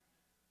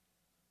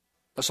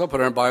Let's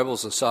open our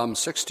Bibles to Psalm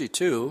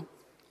 62.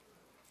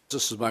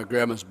 This is my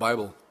grandma's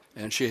Bible,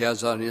 and she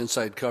has on the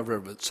inside cover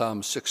of it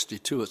Psalm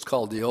 62. It's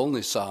called the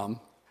Only Psalm.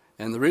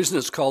 And the reason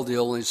it's called the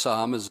Only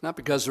Psalm is not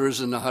because there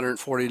isn't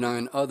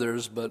 149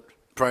 others, but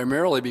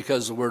primarily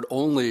because the word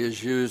only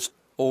is used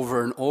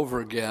over and over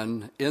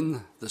again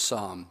in the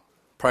psalm.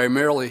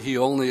 Primarily, He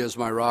only is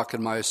my rock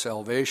and my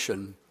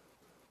salvation.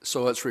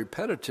 So it's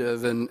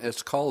repetitive, and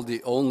it's called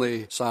the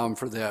Only Psalm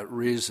for that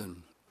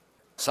reason.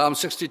 Psalm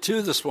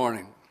 62 this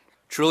morning.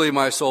 Truly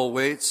my soul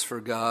waits for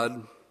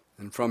God,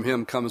 and from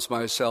Him comes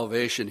my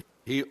salvation.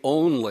 He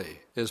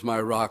only is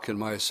my rock and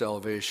my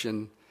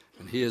salvation,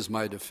 and He is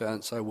my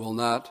defense. I will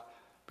not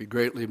be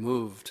greatly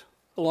moved.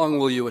 How long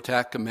will you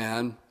attack a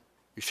man?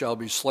 You shall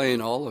be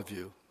slain, all of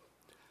you.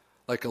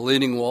 Like a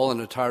leaning wall and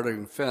a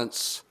tottering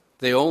fence,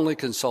 they only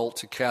consult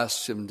to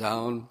cast him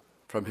down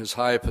from his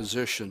high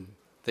position.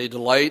 They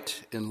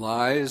delight in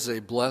lies, they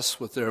bless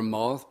with their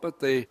mouth,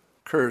 but they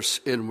curse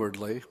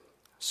inwardly.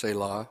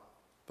 Selah.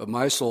 But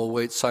my soul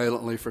waits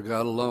silently for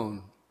God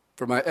alone,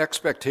 for my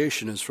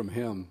expectation is from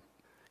Him.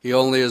 He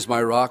only is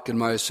my rock and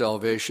my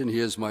salvation. He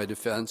is my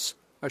defense.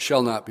 I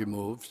shall not be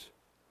moved.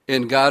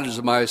 In God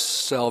is my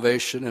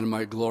salvation and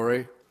my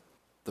glory.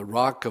 The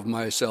rock of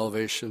my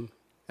salvation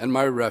and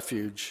my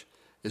refuge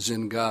is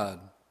in God.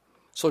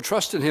 So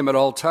trust in Him at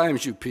all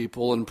times, you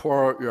people, and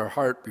pour out your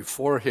heart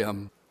before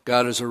Him.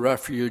 God is a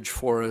refuge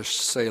for us,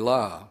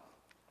 Selah.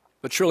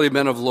 But surely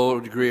men of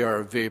low degree are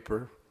a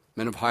vapor,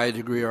 men of high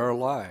degree are a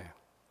lie.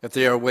 If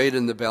they are weighed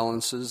in the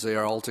balances, they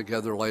are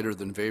altogether lighter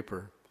than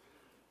vapor.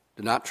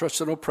 Do not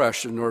trust in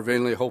oppression, nor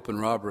vainly hope in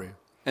robbery.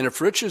 And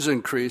if riches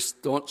increase,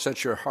 don't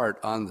set your heart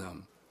on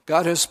them.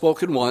 God has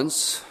spoken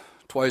once,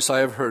 twice I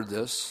have heard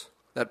this,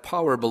 that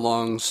power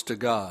belongs to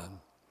God.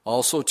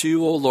 Also to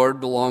you, O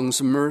Lord,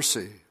 belongs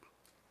mercy,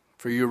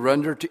 for you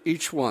render to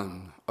each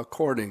one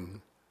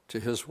according to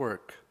his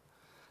work.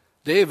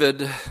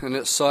 David, and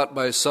it's thought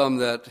by some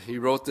that he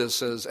wrote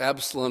this as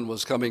Absalom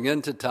was coming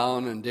into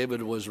town and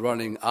David was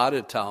running out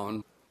of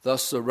town,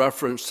 thus the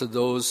reference to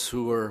those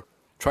who were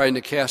trying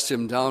to cast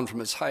him down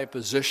from his high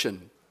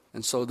position.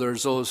 And so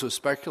there's those who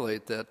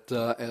speculate that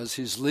as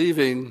he's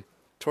leaving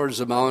towards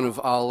the Mount of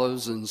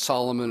Olives and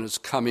Solomon is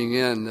coming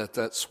in,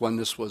 that's when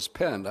this was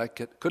penned. I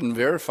couldn't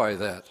verify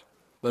that,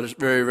 but it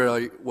very,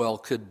 very well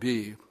could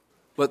be.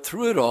 But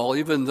through it all,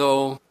 even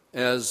though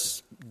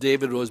as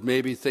David was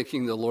maybe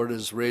thinking the Lord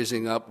is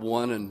raising up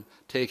one and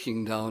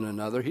taking down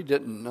another, he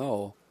didn't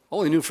know.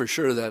 All he knew for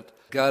sure that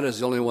God is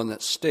the only one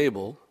that's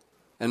stable.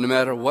 And no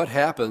matter what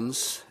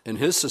happens in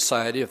his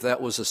society, if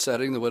that was a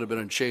setting, there would have been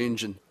a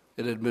change in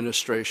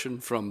administration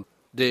from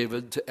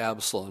David to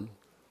Absalom.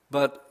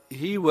 But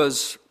he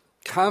was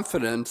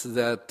confident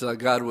that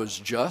God was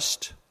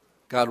just,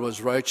 God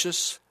was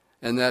righteous,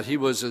 and that He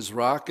was his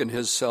rock and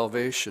his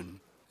salvation.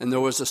 And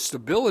there was a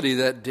stability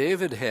that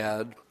David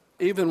had.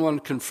 Even when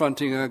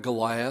confronting a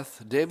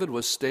Goliath, David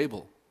was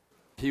stable.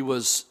 He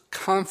was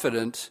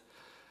confident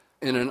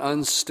in an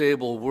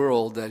unstable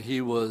world that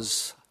he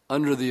was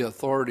under the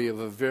authority of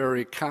a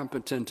very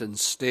competent and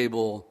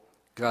stable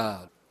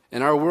God.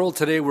 In our world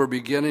today, we're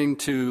beginning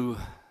to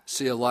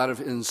see a lot of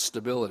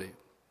instability.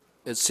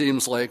 It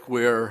seems like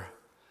we're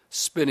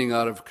spinning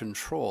out of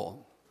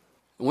control.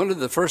 One of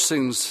the first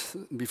things,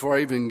 before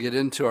I even get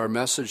into our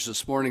message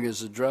this morning,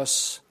 is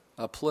address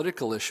a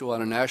political issue on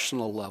a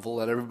national level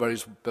that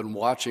everybody's been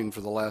watching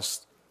for the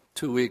last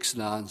 2 weeks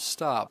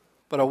nonstop.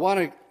 But I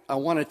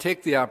want to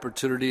take the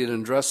opportunity and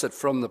address it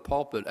from the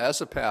pulpit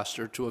as a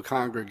pastor to a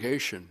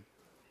congregation,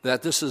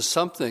 that this is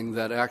something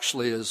that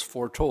actually is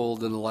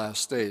foretold in the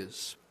last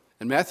days.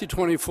 In Matthew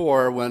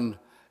 24, when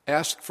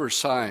asked for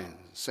signs,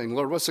 saying,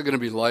 Lord, what's it going to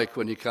be like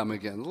when you come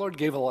again? The Lord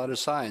gave a lot of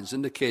signs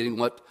indicating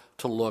what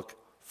to look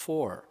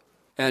for.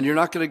 And you're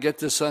not going to get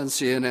this on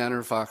CNN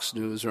or Fox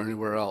News or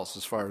anywhere else,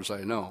 as far as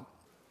I know.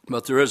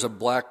 But there is a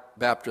black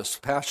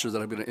Baptist pastor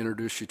that I'm going to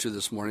introduce you to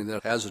this morning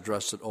that has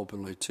addressed it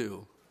openly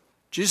too.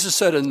 Jesus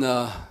said, in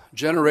the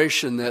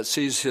generation that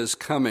sees His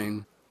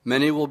coming,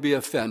 many will be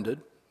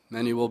offended,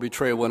 many will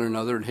betray one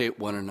another and hate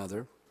one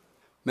another.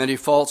 Many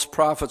false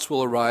prophets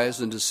will arise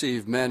and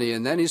deceive many.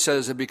 And then He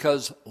says that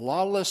because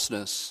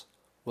lawlessness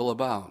will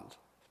abound,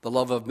 the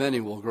love of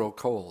many will grow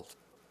cold.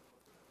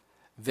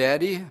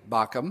 Vadi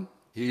Bakum,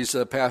 he's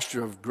a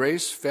pastor of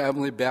Grace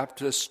Family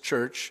Baptist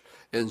Church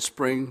in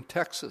Spring,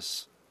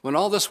 Texas. When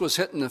all this was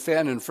hitting the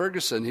fan in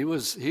Ferguson,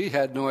 he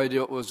had no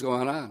idea what was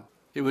going on.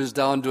 He was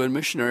down doing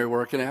missionary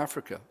work in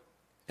Africa.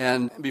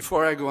 And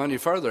before I go any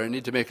further, I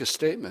need to make a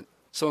statement.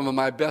 Some of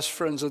my best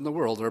friends in the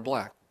world are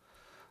black.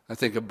 I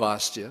think of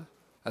Bastia.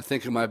 I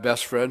think of my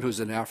best friend who's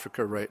in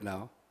Africa right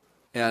now.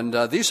 And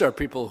these are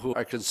people who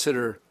I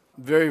consider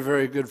very,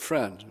 very good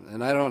friend.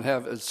 And I don't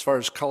have, as far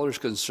as color is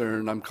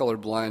concerned, I'm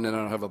colorblind and I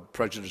don't have a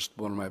prejudiced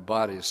bone in my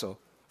body. So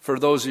for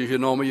those of you who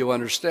know me, you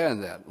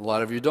understand that. A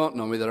lot of you don't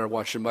know me that are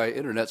watching by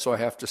internet, so I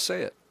have to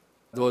say it.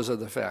 Those are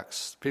the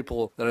facts.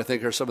 People that I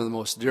think are some of the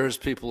most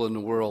dearest people in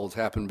the world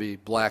happen to be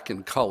black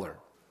in color.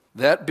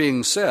 That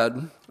being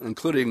said,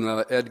 including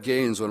Ed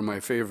Gaines, one of my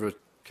favorite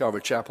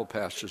Calvary Chapel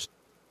pastors,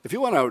 If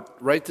you want to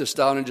write this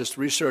down and just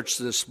research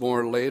this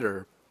more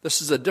later,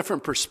 this is a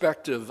different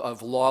perspective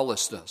of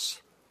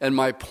lawlessness. And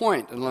my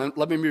point, and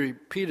let me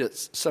repeat it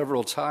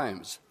several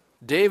times,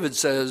 David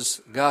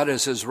says God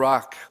is his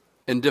rock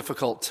in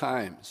difficult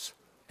times.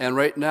 And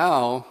right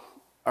now,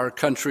 our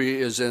country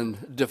is in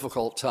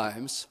difficult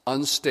times,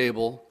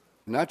 unstable,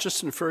 not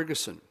just in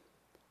Ferguson,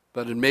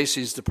 but in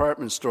Macy's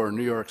department store in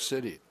New York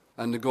City,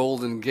 on the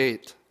Golden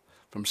Gate,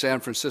 from San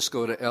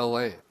Francisco to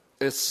L.A.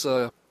 It's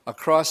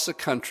across the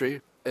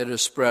country. It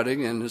is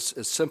spreading, and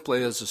it's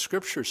simply, as the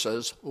Scripture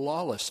says,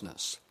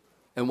 lawlessness.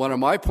 And one of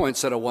my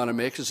points that I want to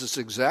make is it's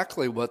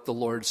exactly what the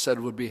Lord said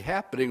would be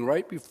happening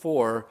right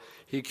before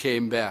he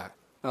came back.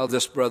 Now,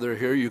 this brother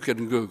here, you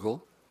can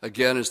Google.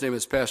 Again, his name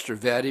is Pastor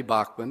Vaddy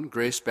Bachman,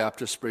 Grace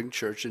Baptist Spring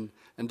Church in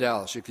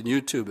Dallas. You can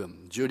YouTube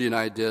him. Judy and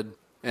I did.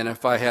 And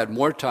if I had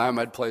more time,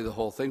 I'd play the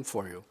whole thing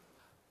for you.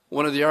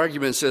 One of the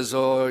arguments is,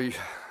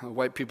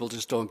 white people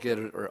just don't get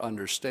it or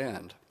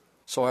understand.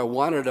 So I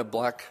wanted a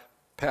black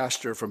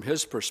pastor from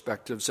his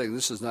perspective saying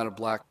this is not a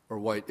black or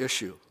white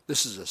issue.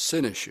 This is a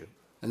sin issue.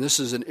 And this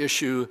is an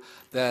issue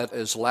that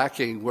is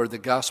lacking where the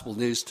gospel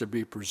needs to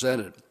be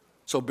presented.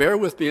 So bear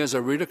with me as I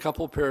read a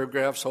couple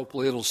paragraphs.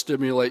 Hopefully it'll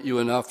stimulate you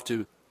enough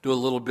to do a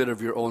little bit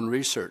of your own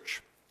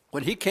research.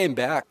 When he came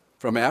back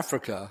from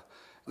Africa,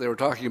 they were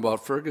talking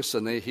about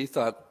Ferguson. He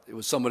thought it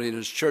was somebody in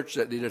his church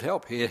that needed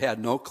help. He had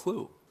no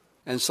clue.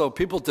 And so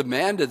people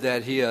demanded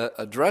that he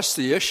address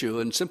the issue,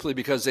 and simply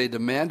because they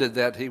demanded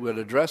that he would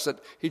address it,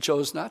 he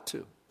chose not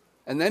to.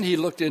 And then he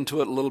looked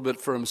into it a little bit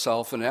for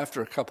himself, and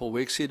after a couple of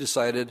weeks, he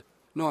decided,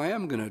 no, I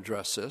am going to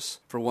address this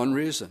for one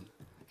reason.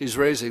 He's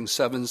raising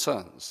 7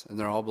 sons, and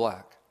they're all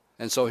black.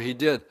 And so he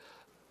did.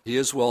 He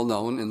is well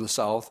known in the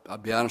South. I'll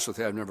be honest with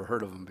you, I've never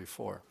heard of him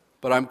before.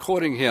 But I'm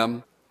quoting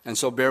him, and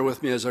so bear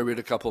with me as I read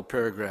a couple of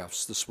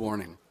paragraphs this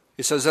morning.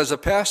 He says, as a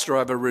pastor, I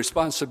have a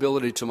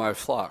responsibility to my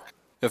flock.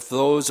 If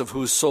those of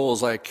whose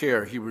souls I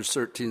care, Hebrews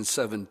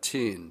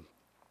 13:17.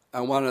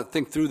 I want to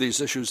think through these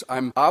issues.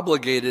 I'm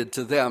obligated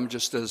to them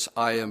just as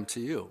I am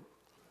to you.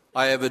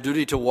 I have a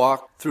duty to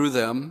walk through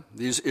them,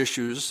 these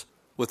issues,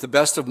 with the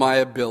best of my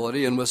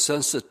ability and with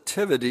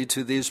sensitivity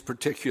to these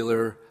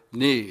particular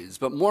needs.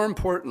 But more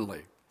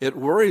importantly, it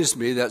worries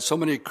me that so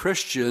many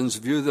Christians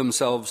view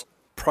themselves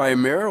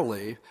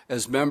primarily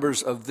as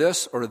members of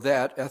this or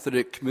that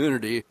ethnic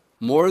community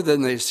more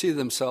than they see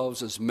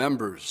themselves as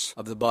members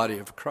of the body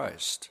of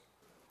Christ.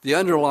 The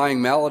underlying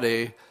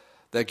malady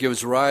that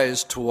gives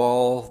rise to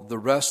all the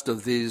rest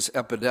of these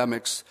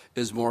epidemics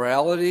is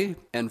morality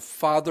and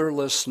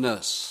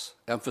fatherlessness,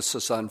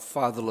 emphasis on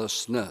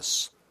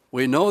fatherlessness.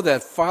 We know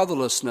that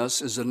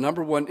fatherlessness is the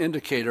number one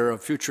indicator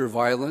of future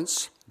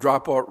violence,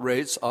 dropout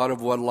rates,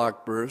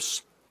 out-of-wedlock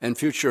births, and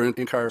future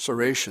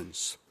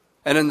incarcerations.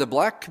 And in the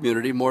black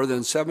community, more than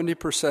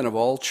 70% of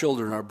all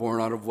children are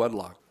born out of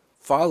wedlock.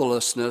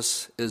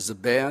 Fatherlessness is the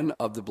ban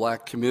of the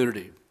black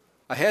community.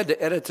 I had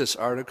to edit this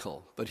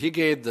article, but he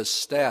gave the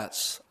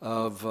stats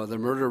of the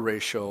murder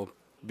ratio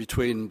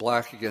between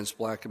black against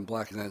black and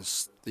black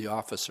against the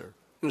officer.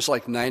 And it's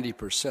like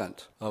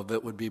 90% of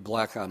it would be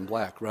black on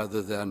black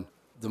rather than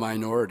the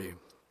minority.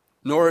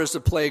 Nor is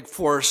the plague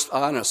forced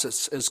on us.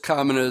 It's as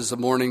common as the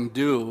morning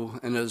dew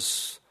and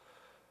as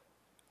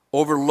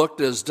overlooked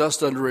as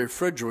dust under a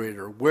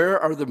refrigerator. Where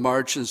are the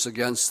marches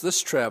against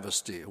this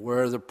travesty?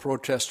 Where are the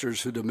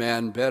protesters who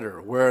demand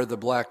better? Where are the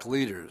black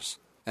leaders?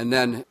 And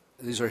then,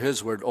 these are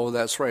his words, oh,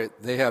 that's right,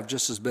 they have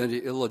just as many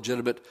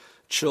illegitimate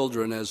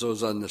children as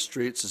those on the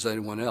streets as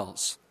anyone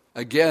else.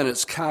 Again,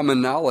 it's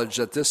common knowledge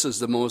that this is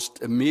the most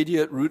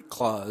immediate root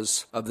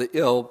cause of the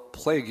ill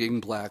plaguing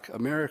black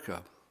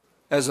America.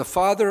 As a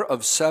father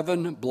of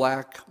 7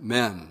 black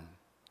men,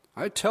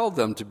 I tell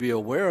them to be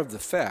aware of the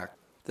fact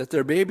that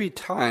there may be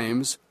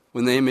times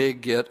when they may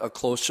get a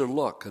closer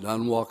look, an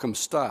unwelcome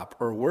stop,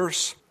 or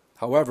worse.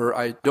 However,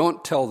 I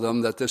don't tell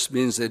them that this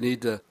means they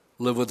need to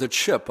live with a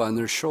chip on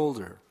their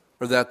shoulder,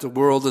 or that the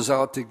world is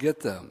out to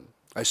get them.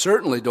 I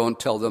certainly don't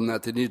tell them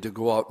that they need to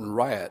go out and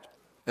riot,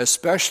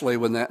 especially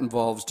when that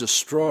involves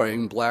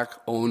destroying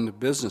black-owned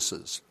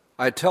businesses.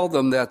 I tell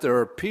them that there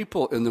are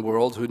people in the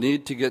world who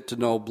need to get to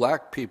know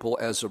black people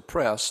as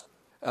oppressed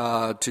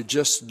to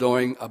just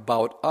knowing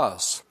about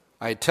us.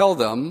 I tell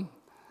them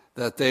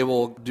that they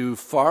will do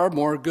far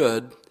more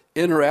good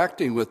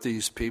interacting with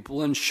these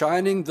people and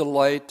shining the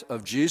light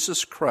of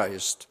Jesus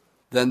Christ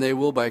than they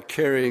will by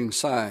carrying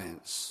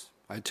signs.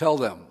 I tell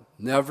them,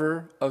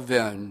 never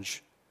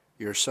avenge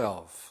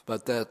yourself,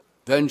 but that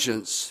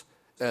vengeance,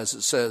 as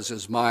it says,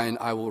 is mine,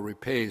 I will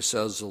repay,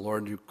 says the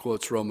Lord. He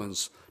quotes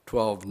Romans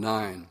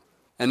 12:9.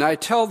 And I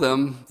tell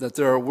them that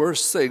there are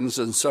worse things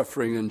than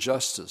suffering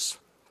injustice.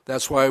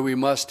 That's why we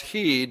must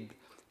heed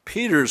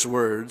Peter's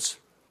words,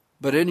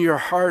 but in your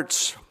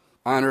hearts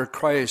honor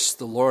Christ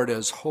the Lord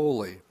as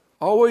holy,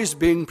 always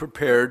being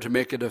prepared to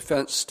make a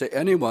defense to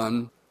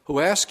anyone who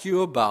asks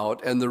you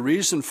about and the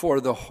reason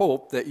for the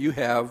hope that you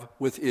have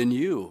within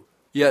you.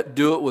 Yet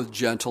do it with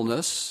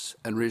gentleness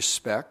and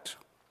respect,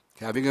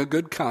 having a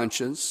good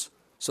conscience,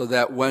 so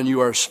that when you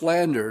are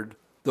slandered,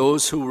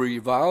 Those who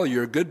revile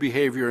your good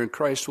behavior in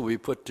Christ will be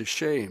put to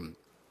shame.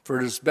 For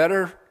it is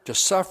better to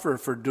suffer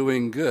for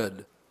doing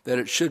good, that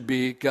it should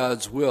be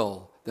God's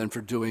will, than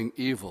for doing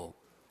evil.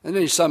 And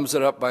then he sums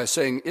it up by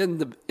saying, in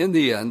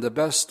the end, the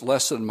best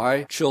lesson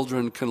my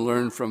children can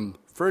learn from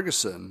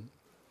Ferguson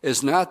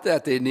is not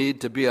that they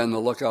need to be on the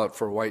lookout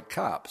for white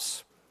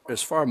cops.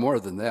 It's far more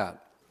than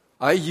that.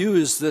 I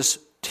use this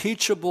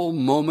teachable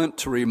moment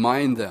to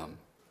remind them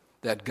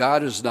that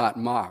God is not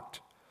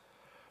mocked.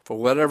 For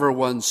whatever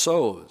one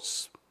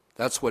sows,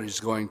 that's what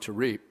he's going to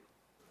reap.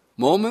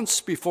 Moments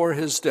before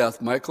his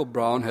death, Michael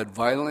Brown had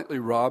violently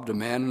robbed a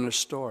man in a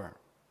store,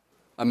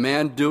 a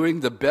man doing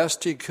the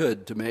best he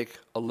could to make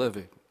a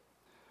living.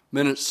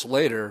 Minutes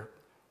later,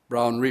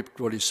 Brown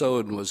reaped what he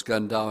sowed and was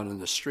gunned down in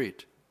the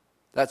street.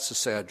 That's the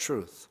sad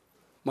truth.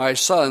 My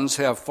sons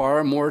have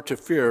far more to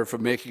fear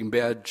from making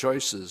bad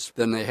choices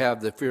than they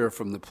have the fear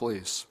from the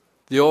police.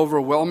 The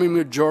overwhelming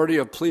majority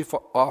of police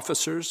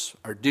officers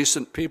are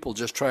decent people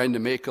just trying to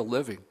make a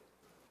living.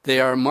 They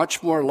are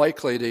much more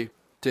likely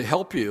to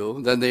help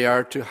you than they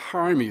are to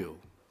harm you.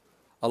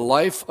 A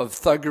life of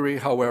thuggery,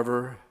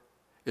 however,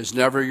 is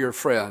never your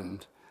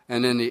friend,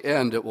 and in the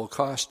end it will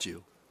cost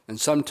you. And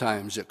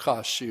sometimes it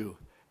costs you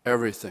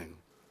everything.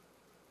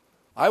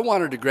 I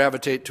wanted to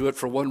gravitate to it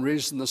for one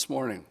reason this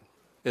morning,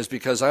 is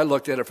because I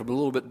looked at it from a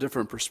little bit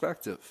different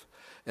perspective.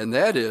 And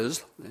that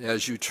is,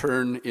 as you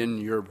turn in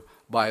your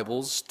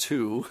Bibles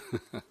to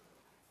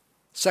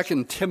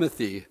 2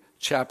 Timothy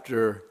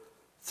chapter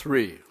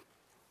 3.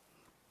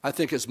 I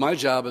think it's my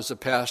job as a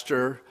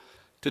pastor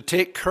to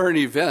take current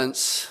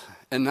events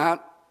and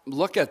not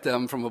look at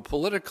them from a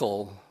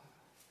political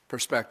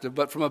perspective,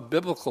 but from a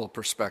biblical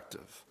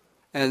perspective.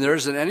 And there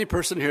isn't any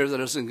person here that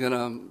isn't going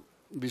to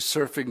be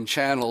surfing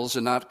channels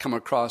and not come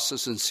across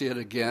this and see it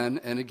again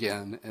and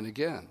again and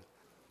again.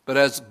 But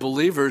as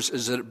believers,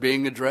 is it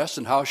being addressed,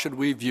 and how should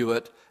we view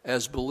it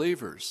as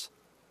believers?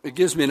 It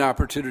gives me an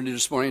opportunity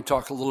this morning to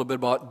talk a little bit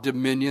about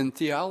dominion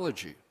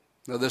theology.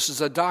 Now, this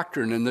is a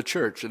doctrine in the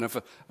church, and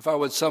if I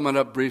would sum it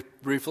up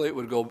briefly, it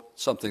would go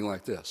something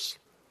like this.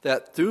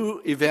 That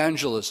through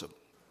evangelism,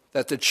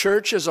 that the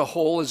church as a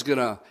whole is going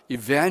to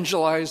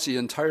evangelize the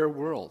entire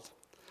world.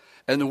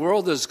 And the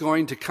world is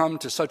going to come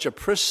to such a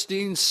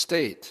pristine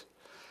state,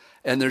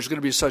 and there's going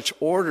to be such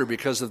order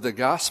because of the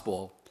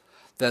gospel,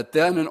 that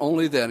then and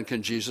only then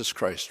can Jesus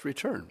Christ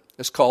return.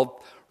 It's called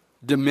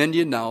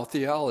dominion now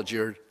theology,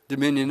 or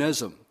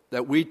dominionism,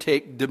 that we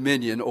take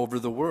dominion over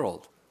the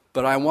world.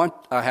 But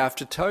I have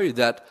to tell you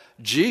that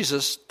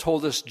Jesus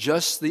told us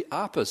just the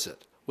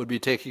opposite would be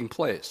taking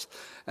place.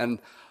 And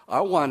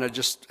I want to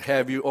just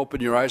have you open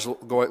your eyes,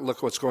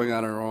 look what's going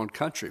on in our own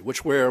country.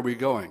 Which way are we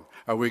going?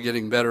 Are we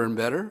getting better and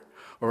better,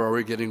 or are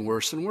we getting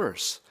worse and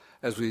worse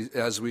as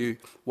we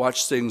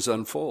watch things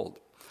unfold?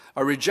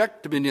 I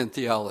reject dominion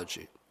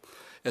theology.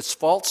 It's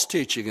false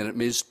teaching, and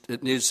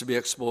it needs to be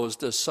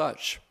exposed as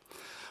such.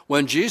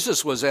 When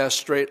Jesus was asked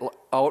straight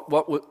out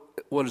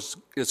what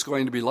it's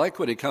going to be like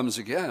when he comes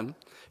again,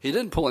 he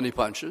didn't pull any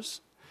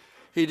punches.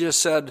 He just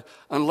said,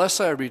 unless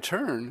I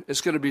return,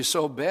 it's going to be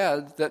so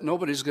bad that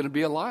nobody's going to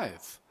be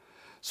alive.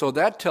 So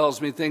that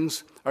tells me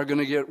things are going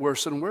to get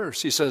worse and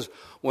worse. He says,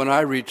 when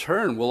I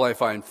return, will I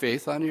find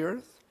faith on the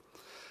earth?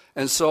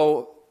 And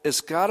so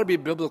it's got to be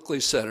biblically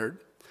centered.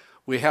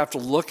 We have to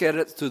look at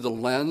it through the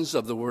lens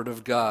of the Word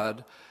of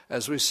God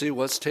as we see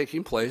what's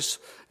taking place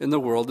in the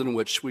world in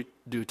which we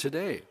do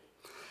today.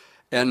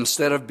 And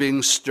instead of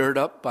being stirred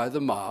up by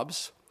the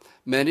mobs,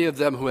 many of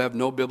them who have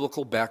no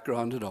biblical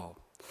background at all.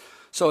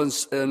 So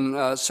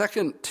in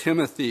 2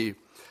 Timothy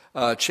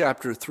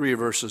chapter 3,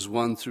 verses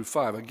 1 through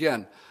 5,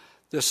 again,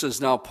 this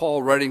is now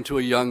Paul writing to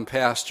a young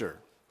pastor.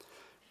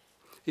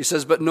 He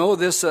says, but know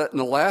this, that in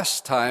the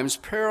last times,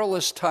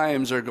 perilous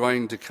times are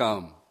going to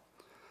come.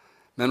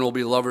 Men will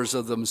be lovers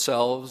of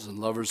themselves and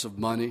lovers of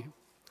money,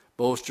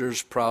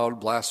 boasters, proud,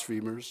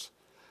 blasphemers,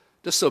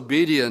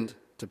 disobedient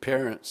to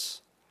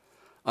parents,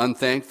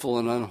 unthankful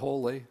and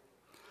unholy,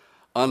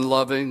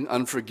 unloving,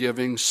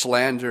 unforgiving,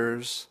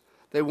 slanderers.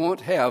 They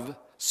won't have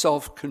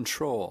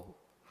self-control.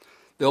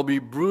 They'll be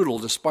brutal,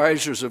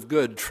 despisers of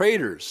good,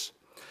 traitors,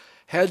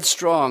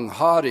 headstrong,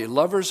 haughty,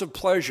 lovers of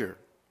pleasure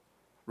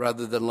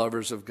rather than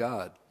lovers of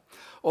God.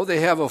 Oh, they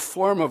have a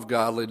form of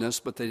godliness,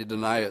 but they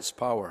deny its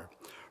power.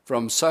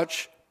 From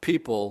such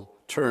people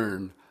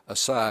turn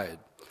aside.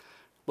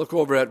 Look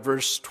over at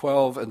verse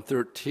 12 and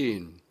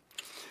 13.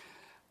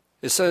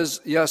 It says,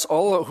 yes,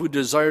 all who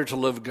desire to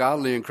live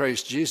godly in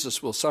Christ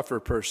Jesus will suffer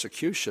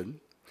persecution,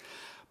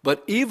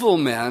 but evil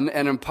men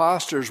and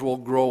impostors will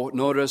grow,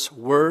 notice,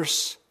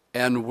 worse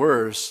and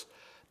worse,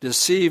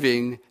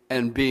 deceiving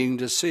and being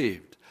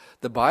deceived.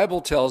 The Bible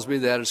tells me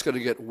that it's going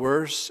to get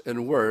worse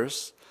and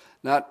worse,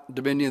 not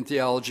dominion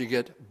theology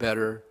get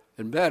better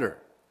and better.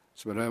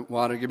 So I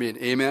want to give me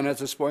an amen at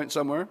this point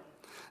somewhere.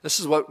 This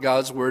is what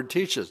God's Word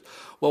teaches.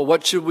 Well,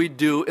 what should we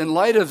do in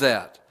light of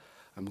that?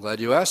 I'm glad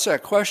you asked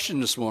that question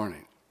this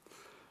morning.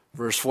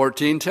 Verse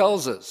 14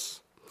 tells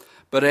us,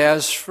 but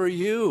as for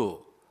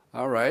you,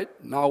 all right,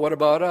 now what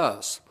about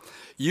us?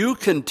 You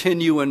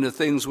continue in the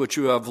things which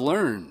you have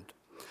learned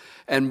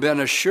and been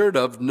assured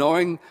of,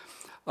 knowing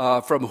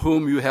from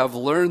whom you have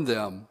learned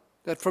them.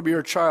 That from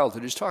your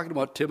childhood. He's talking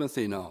about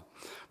Timothy now.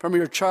 From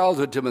your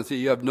childhood, Timothy,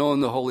 you have known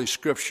the Holy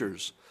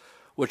Scriptures,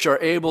 which are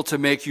able to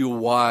make you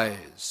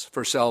wise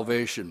for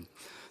salvation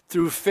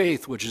through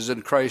faith which is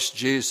in Christ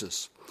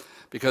Jesus.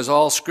 Because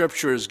all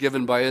Scripture is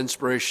given by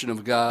inspiration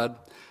of God,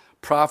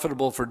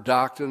 profitable for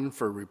doctrine,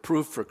 for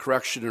reproof, for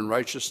correction in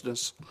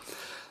righteousness,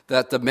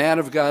 that the man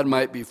of God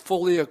might be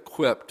fully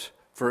equipped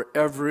for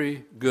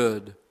every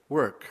good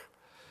work.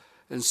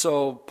 And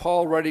so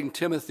Paul, writing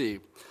Timothy,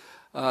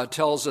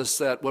 tells us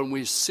that when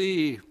we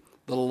see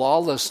the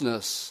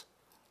lawlessness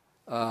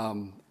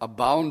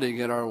abounding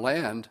in our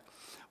land,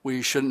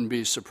 we shouldn't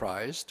be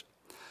surprised.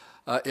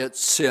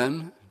 It's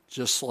sin,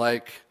 just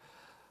like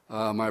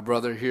my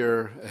brother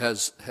here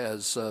has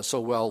so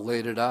well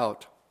laid it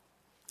out,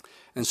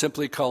 and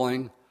simply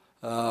calling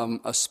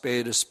a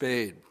spade a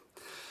spade.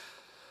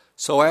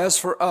 So as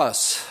for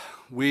us,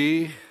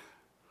 we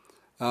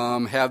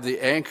have the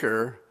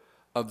anchor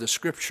of the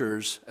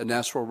Scriptures, and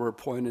that's where we're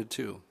pointed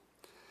to.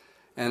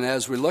 And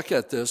as we look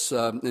at this,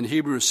 in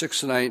Hebrews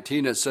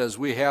 6:19, it says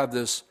we have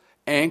this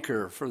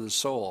anchor for the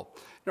soul.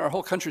 Our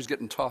whole country's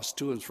getting tossed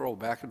to and fro,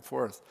 back and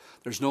forth.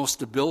 There's no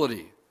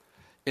stability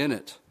in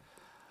it.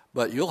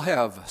 But you'll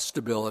have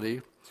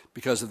stability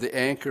because of the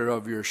anchor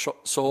of your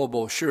soul,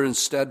 both sure and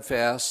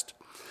steadfast.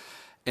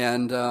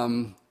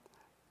 And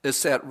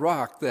it's that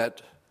rock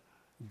that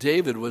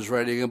David was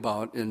writing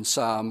about in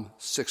Psalm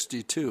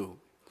 62,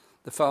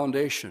 the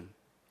foundation.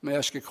 Let me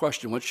ask you a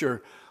question.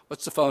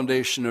 What's the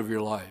foundation of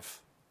your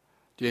life?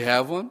 Do you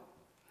have one?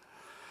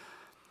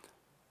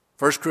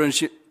 1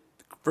 Corinthians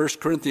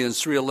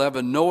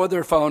 3:11, no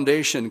other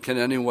foundation can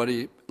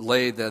anybody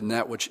lay than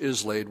that which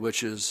is laid,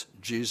 which is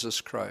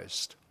Jesus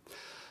Christ.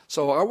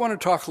 So I want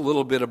to talk a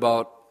little bit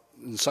about,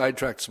 in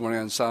sidetrack this morning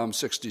on Psalm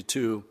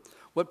 62,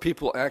 what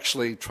people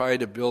actually try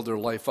to build their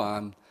life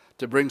on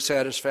to bring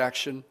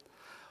satisfaction,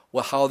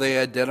 how they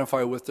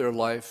identify with their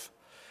life.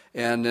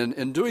 And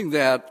in doing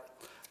that,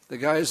 the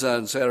guys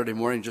on Saturday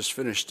morning just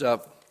finished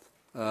up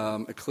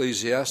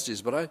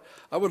Ecclesiastes, but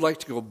I would like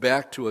to go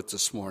back to it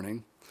this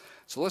morning.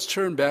 So let's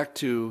turn back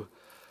to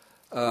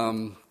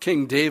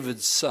King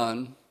David's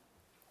son.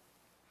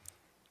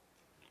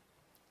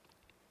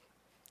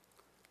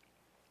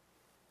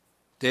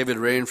 David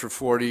reigned for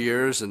 40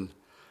 years and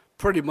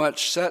pretty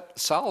much set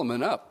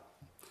Solomon up.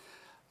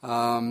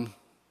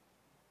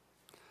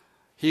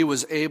 He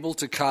was able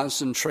to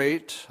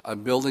concentrate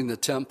on building the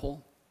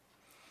temple.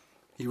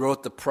 He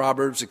wrote the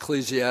Proverbs,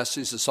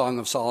 Ecclesiastes, the Song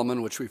of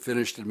Solomon, which we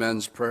finished in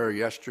men's prayer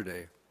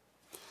yesterday.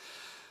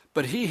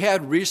 But he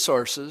had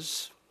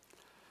resources,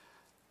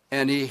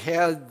 and he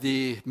had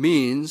the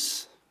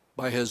means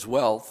by his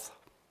wealth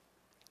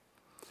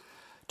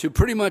to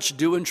pretty much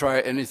do and try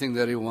anything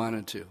that he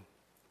wanted to.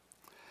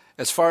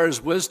 As far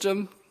as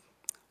wisdom,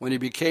 when he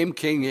became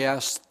king, he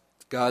asked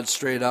God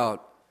straight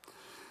out.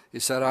 He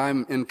said,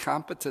 I'm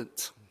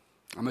incompetent.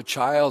 I'm a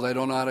child. I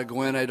don't know how to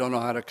go in. I don't know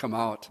how to come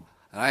out.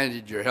 And I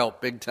need your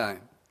help big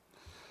time.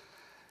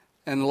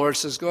 And the Lord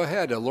says, go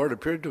ahead. The Lord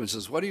appeared to him and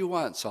says, what do you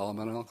want,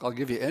 Solomon? I'll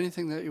give you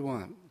anything that you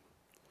want.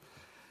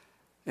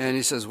 And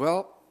he says,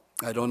 well,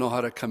 I don't know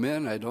how to come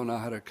in. I don't know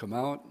how to come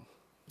out.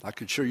 I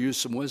could sure use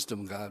some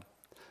wisdom, God,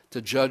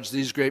 to judge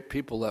these great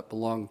people that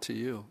belong to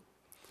you.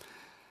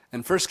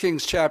 And 1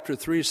 Kings chapter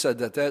 3 said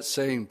that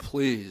saying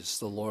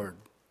pleased the Lord.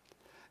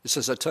 It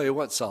says, I tell you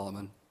what,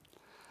 Solomon,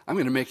 I'm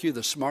going to make you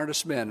the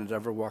smartest man that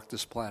ever walked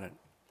this planet.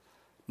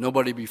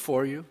 Nobody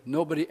before you,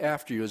 nobody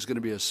after you is going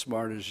to be as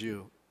smart as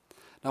you.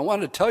 Now, I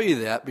want to tell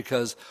you that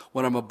because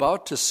what I'm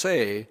about to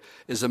say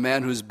is a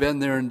man who's been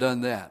there and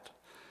done that.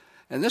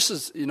 And this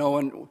is,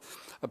 when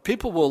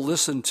people will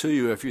listen to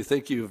you if you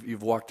think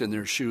you've walked in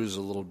their shoes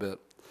a little bit.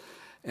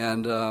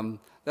 And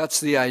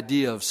that's the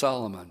idea of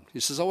Solomon. He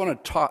says, I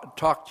want to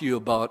talk to you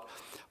about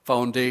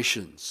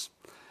foundations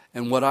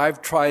and what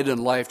I've tried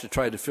in life to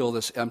try to fill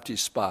this empty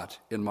spot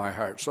in my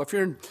heart. So if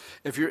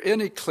you're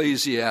in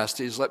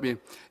Ecclesiastes, let me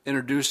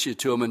introduce you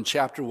to him in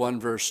chapter 1,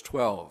 verse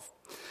 12.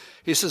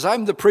 He says,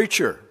 I'm the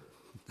preacher.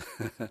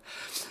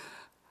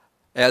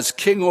 As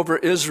king over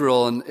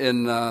Israel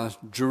in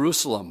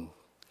Jerusalem.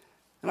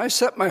 And I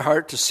set my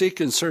heart to seek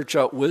and search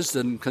out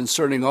wisdom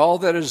concerning all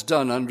that is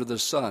done under the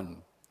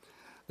sun.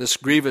 This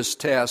grievous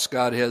task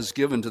God has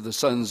given to the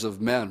sons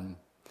of men,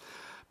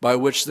 by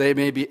which they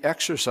may be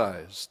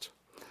exercised.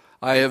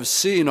 I have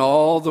seen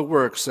all the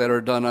works that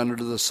are done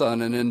under the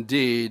sun, and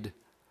indeed,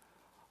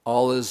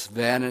 all is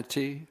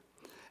vanity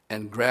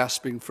and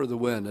grasping for the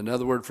wind.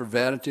 Another word for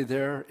vanity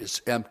there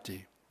is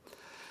empty.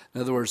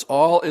 In other words,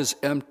 all is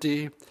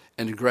empty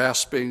and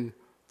grasping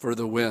for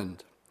the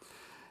wind.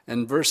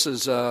 And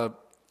verses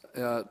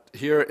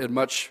here in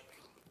much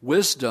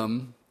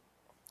wisdom,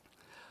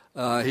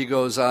 he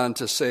goes on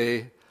to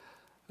say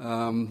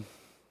in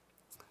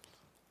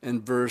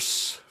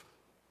verse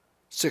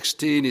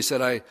 16, he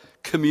said, I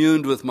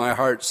communed with my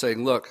heart,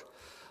 saying, look,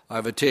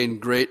 I've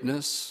attained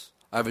greatness.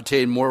 I've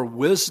attained more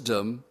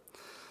wisdom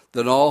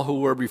than all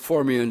who were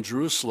before me in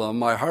Jerusalem.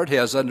 My heart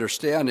has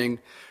understanding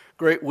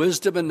great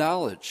wisdom and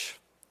knowledge.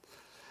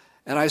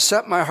 And I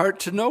set my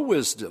heart to know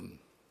wisdom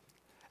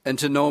and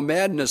to know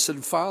madness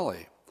and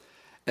folly.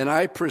 And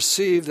I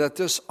perceive that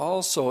this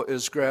also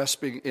is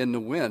grasping in the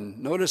wind.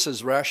 Notice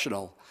his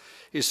rational.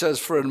 He says,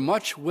 for in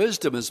much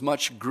wisdom is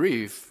much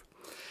grief,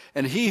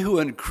 and he who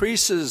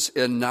increases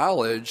in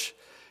knowledge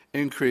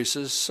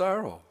increases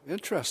sorrow.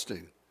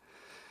 Interesting.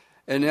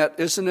 And yet,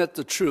 isn't it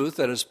the truth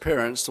that as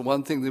parents, the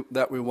one thing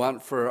that we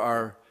want for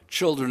our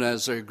children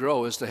as they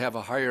grow is to have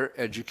a higher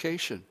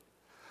education?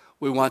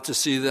 We want to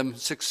see them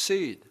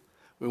succeed.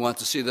 We want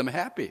to see them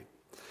happy.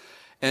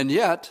 And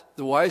yet,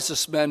 the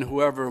wisest man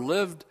who ever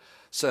lived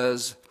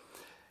says,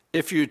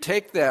 if you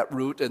take that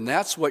route and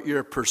that's what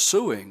you're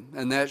pursuing,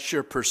 and that's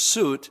your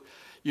pursuit,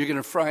 you're going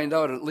to find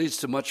out it leads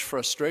to much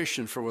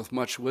frustration, for with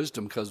much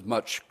wisdom comes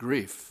much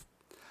grief.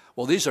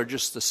 Well, these are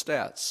just the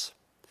stats.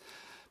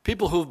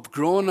 People who've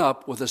grown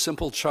up with a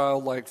simple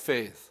childlike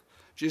faith.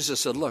 Jesus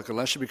said, look,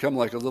 unless you become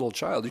like a little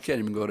child, you can't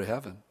even go to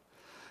heaven.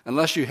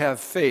 Unless you have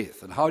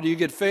faith. And how do you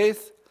get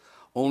faith?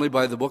 Only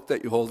by the book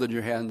that you hold in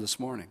your hand this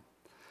morning.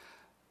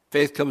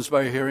 Faith comes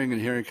by hearing,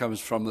 and hearing comes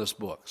from this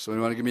book. So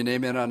you want to give me an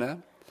amen on that?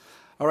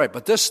 All right,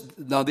 but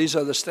now these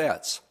are the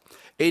stats.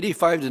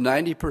 85 to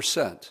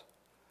 90%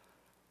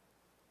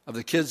 of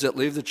the kids that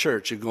leave the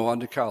church and go on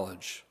to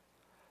college,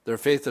 their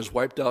faith is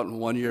wiped out in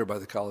 1 year by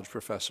the college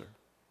professor.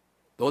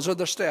 Those are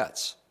the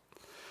stats.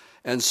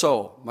 And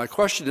so, my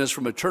question is,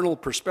 from eternal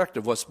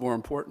perspective, what's more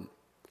important?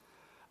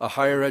 A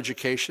higher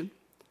education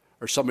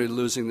or somebody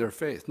losing their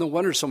faith? No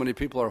wonder so many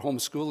people are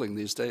homeschooling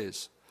these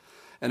days.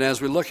 And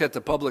as we look at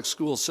the public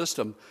school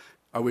system,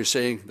 are we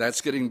saying that's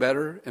getting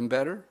better and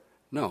better?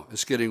 No,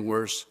 it's getting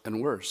worse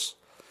and worse.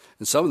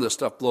 And some of this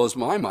stuff blows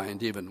my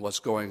mind, even what's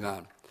going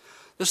on.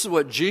 This is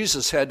what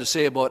Jesus had to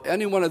say about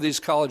any one of these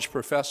college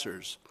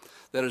professors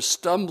that is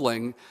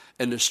stumbling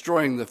and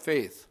destroying the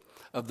faith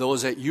of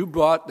those that you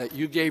brought, that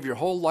you gave your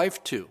whole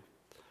life to,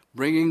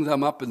 bringing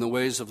them up in the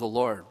ways of the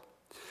Lord.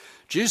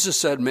 Jesus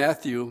said,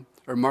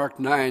 Mark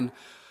 9,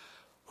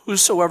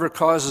 whosoever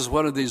causes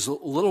one of these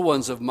little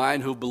ones of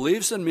mine who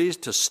believes in me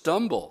to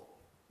stumble,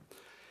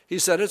 he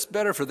said it's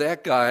better for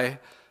that guy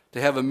to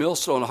have a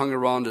millstone hung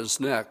around his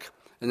neck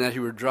and that he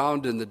were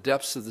drowned in the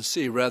depths of the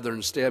sea rather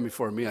than stand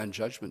before me on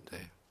Judgment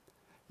Day.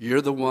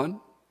 You're the one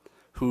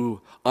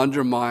who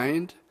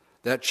undermined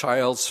that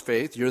child's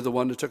faith. You're the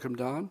one who took him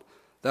down.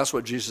 That's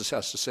what Jesus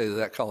has to say to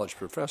that college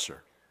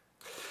professor.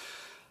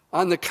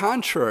 On the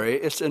contrary,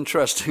 it's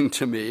interesting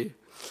to me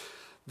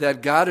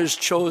that God has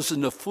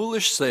chosen the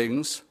foolish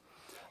things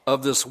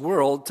of this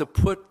world to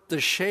put to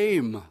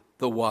shame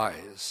the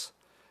wise.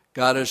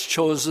 God has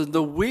chosen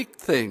the weak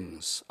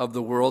things of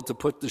the world to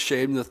put to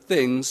shame the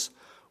things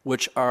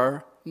which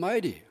are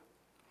mighty.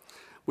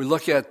 We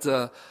look at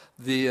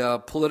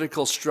the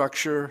political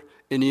structure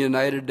in the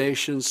United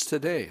Nations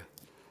today.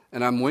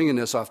 And I'm winging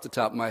this off the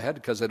top of my head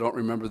because I don't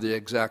remember the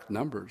exact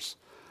numbers.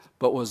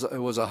 But it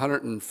was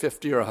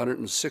 150 or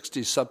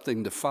 160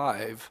 something to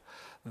 5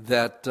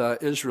 that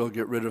Israel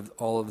get rid of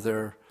all of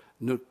their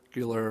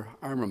nuclear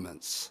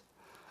armaments.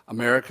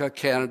 America,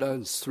 Canada,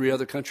 and 3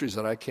 other countries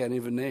that I can't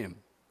even name.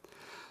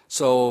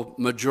 So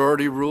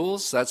majority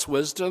rules, that's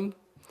wisdom,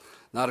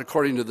 not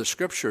according to the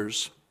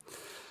scriptures.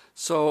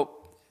 So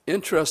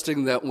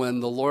interesting that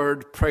when the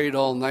Lord prayed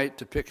all night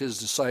to pick his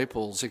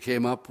disciples, he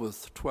came up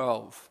with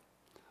 12.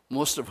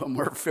 Most of them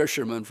were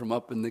fishermen from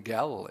up in the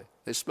Galilee.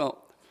 They smelled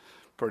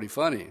pretty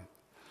funny.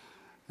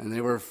 And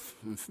they were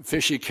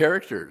fishy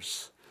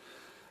characters.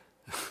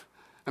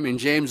 I mean,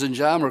 James and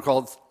John were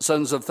called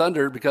sons of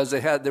thunder because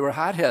they were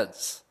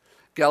hotheads.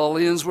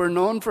 Galileans were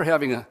known for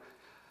having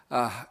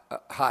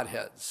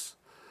hotheads.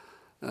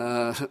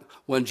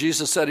 When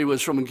Jesus said he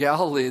was from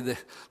Galilee,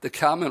 the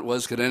comment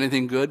was, could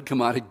anything good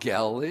come out of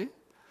Galilee?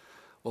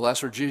 Well,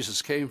 that's where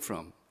Jesus came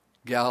from,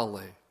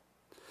 Galilee.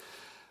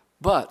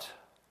 But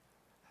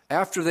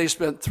after they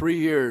spent 3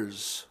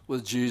 years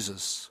with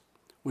Jesus,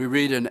 we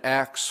read in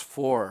Acts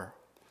 4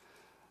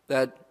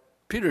 that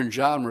Peter and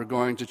John were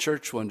going to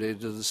church one day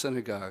to the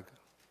synagogue.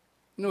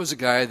 And there was a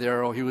guy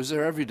there, he was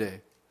there every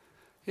day.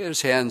 He had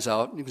his hands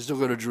out. You can still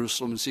go to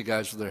Jerusalem and see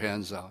guys with their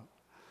hands out.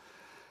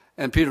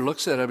 And Peter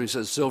looks at him and he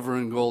says, silver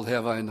and gold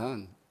have I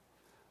none,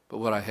 but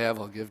what I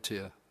have I'll give to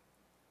you.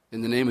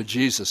 In the name of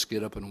Jesus,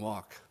 get up and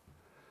walk.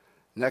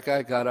 And that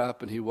guy got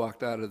up and he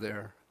walked out of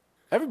there.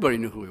 Everybody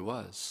knew who he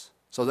was.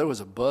 So there was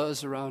a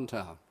buzz around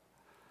town.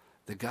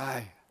 The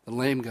guy, the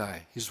lame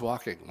guy, he's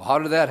walking. Well, how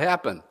did that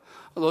happen?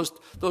 Well,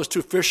 those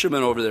 2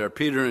 fishermen over there,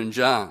 Peter and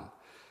John.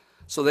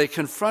 So they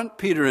confront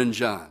Peter and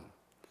John.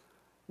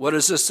 What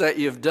is this that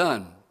you've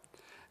done?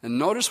 And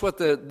notice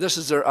this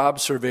is their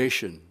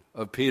observation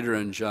of Peter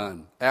and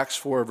John. Acts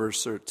 4,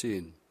 verse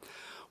 13.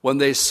 When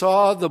they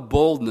saw the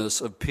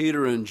boldness of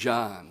Peter and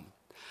John,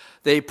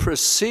 they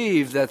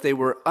perceived that they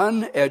were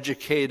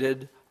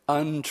uneducated,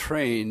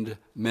 untrained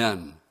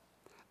men.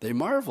 They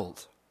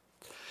marveled,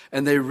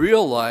 and they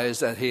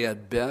realized that he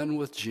had been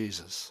with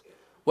Jesus.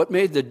 What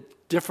made the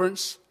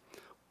difference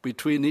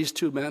between these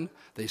 2 men?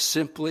 They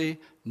simply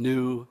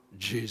knew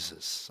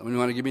Jesus. Somebody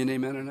want to give me an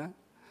amen on that?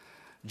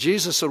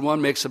 Jesus in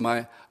one makes him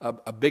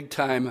a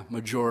big-time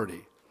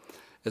majority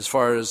as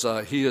far as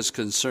he is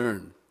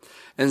concerned.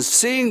 And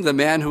seeing the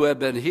man who had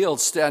been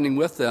healed standing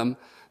with them,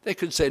 they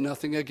could say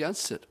nothing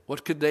against it.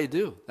 What could they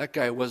do? That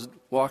guy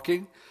wasn't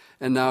walking,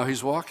 and now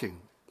he's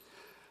walking.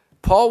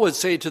 Paul would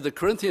say to the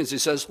Corinthians, he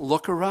says,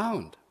 look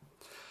around.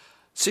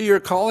 See your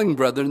calling,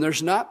 brethren.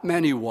 There's not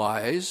many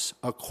wise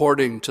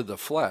according to the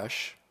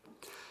flesh,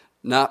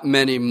 not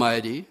many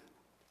mighty,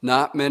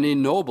 not many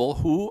noble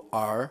who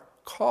are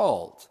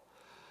called.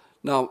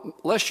 Now,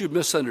 lest you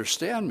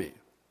misunderstand me,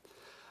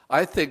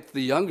 I think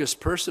the youngest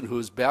person who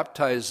is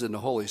baptized in the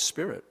Holy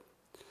Spirit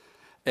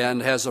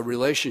and has a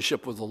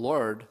relationship with the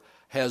Lord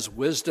has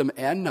wisdom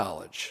and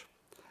knowledge,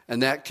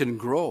 and that can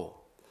grow.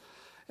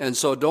 And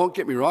so don't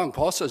get me wrong.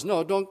 Paul says,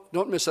 no,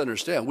 don't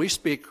misunderstand. We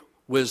speak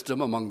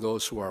wisdom among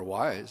those who are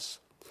wise.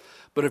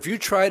 But if you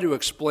try to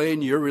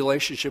explain your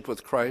relationship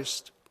with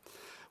Christ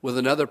with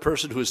another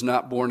person who is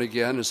not born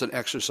again, it's an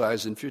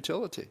exercise in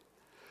futility.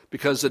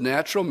 Because the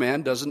natural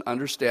man doesn't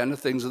understand the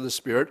things of the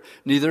Spirit,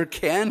 neither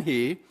can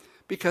he,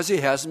 because he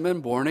hasn't been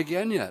born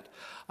again yet.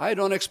 I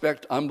don't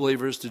expect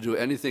unbelievers to do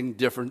anything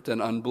different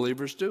than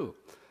unbelievers do.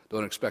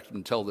 Don't expect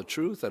them to tell the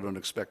truth. I don't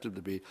expect them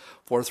to be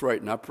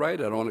forthright and upright.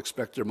 I don't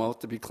expect their mouth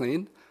to be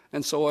clean,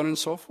 and so on and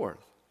so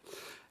forth.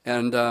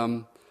 And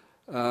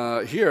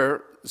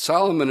here,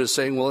 Solomon is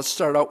saying, well, let's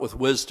start out with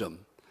wisdom,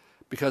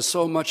 because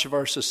so much of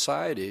our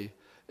society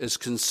is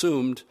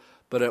consumed,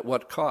 but at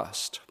what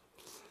cost?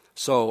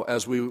 So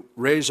as we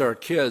raise our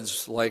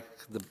kids, like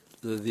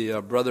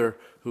the brother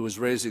who was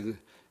raising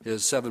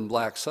his 7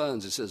 black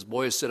sons, he says,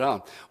 boys, sit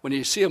down. When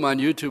you see him on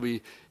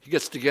YouTube, he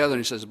gets together and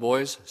he says,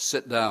 boys,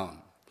 sit down.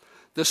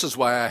 This is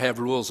why I have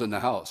rules in the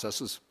house.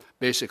 This is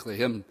basically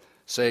him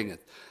saying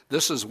it.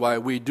 This is why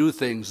we do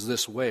things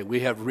this way. We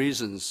have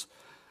reasons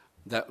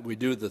that we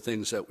do the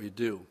things that we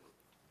do.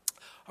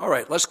 All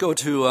right, let's go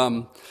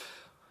to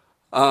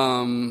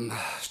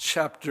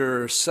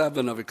chapter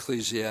 7 of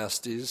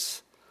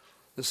Ecclesiastes.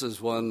 This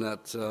is one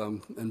that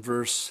in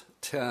verse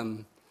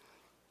 10.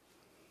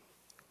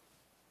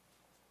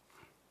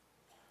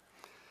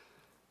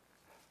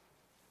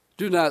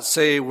 Do not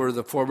say, were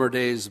the former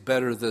days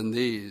better than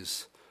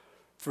these?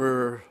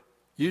 For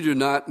you do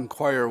not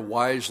inquire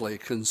wisely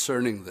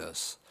concerning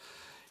this.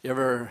 You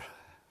ever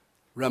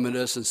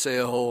reminisce and say,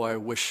 oh, I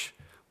wish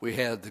we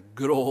had the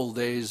good old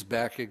days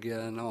back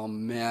again. Oh,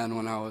 man,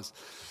 when I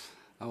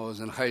was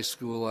in high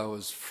school, I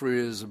was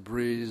free as a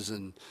breeze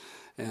and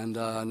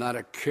not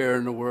a care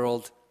in the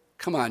world.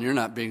 Come on, you're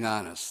not being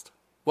honest.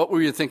 What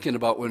were you thinking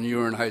about when you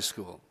were in high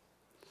school?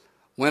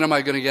 When am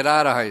I going to get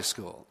out of high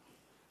school?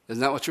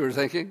 Isn't that what you were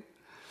thinking?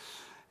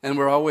 And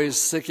we're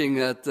always thinking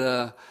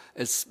that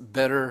it's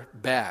better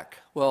back.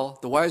 Well,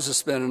 the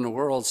wisest man in the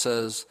world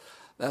says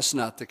that's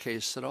not the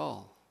case at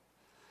all.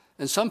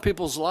 And some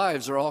people's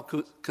lives are all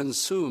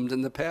consumed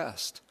in the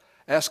past.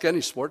 Ask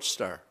any sports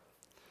star.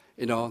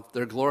 You know,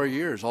 their glory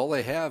years, all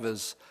they have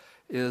is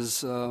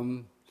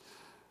the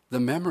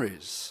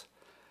memories.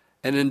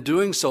 And in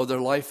doing so,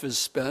 their life is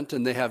spent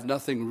and they have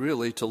nothing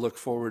really to look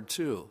forward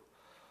to.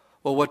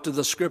 Well, what do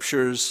the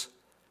scriptures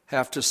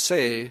have to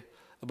say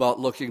about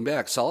looking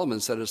back? Solomon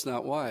said it's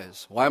not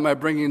wise. Why am I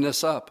bringing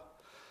this up?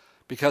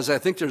 Because I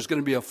think there's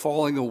going to be a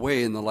falling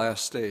away in the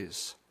last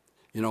days.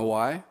 You know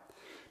why?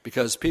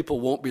 Because people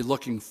won't be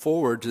looking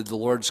forward to the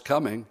Lord's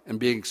coming and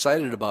being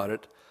excited about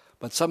it,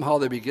 but somehow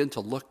they begin to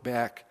look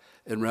back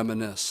and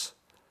reminisce.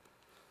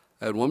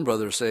 I had one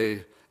brother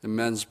say in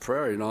men's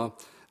prayer,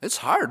 it's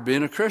hard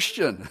being a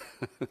Christian.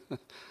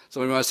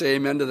 Somebody want to say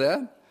amen to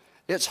that?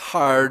 It's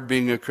hard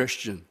being a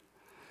Christian.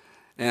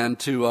 And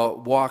to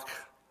walk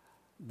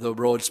the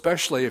road,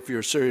 especially if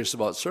you're serious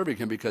about serving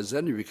him, because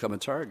then you become a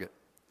target.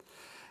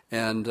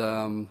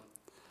 And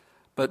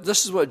but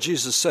this is what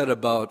Jesus said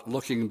about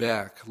looking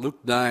back. Luke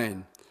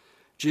 9,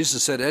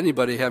 Jesus said,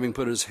 anybody having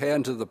put his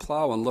hand to the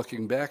plow and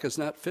looking back is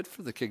not fit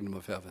for the kingdom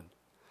of heaven.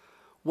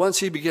 Once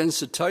he begins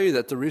to tell you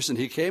that the reason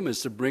he came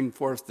is to bring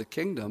forth the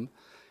kingdom,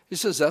 he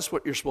says that's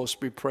what you're supposed to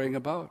be praying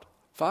about.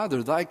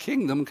 Father, thy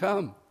kingdom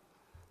come.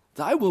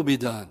 Thy will be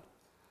done.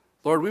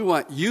 Lord, we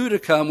want you to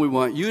come. We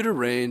want you to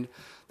reign.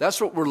 That's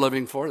what we're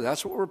living for.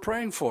 That's what we're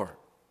praying for.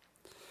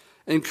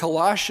 In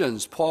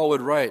Colossians, Paul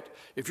would write,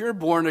 if you're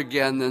born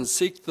again, then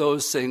seek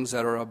those things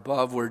that are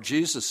above where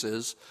Jesus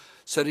is,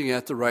 sitting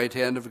at the right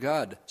hand of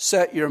God.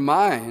 Set your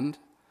mind,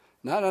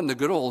 not on the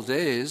good old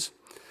days,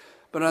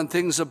 but on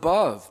things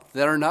above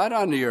that are not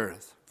on the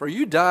earth. For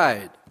you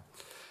died,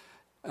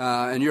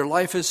 and your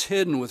life is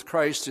hidden with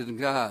Christ in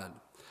God.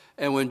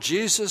 And when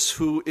Jesus,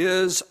 who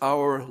is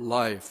our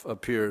life,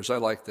 appears, I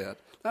like that.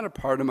 Not a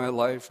part of my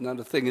life, not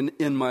a thing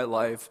in my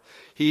life.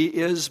 He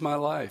is my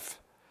life.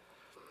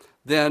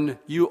 Then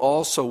you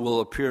also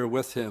will appear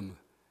with him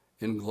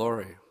in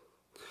glory.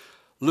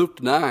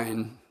 Luke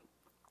 9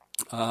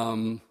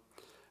 and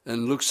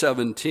Luke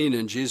 17,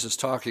 and Jesus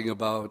talking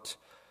about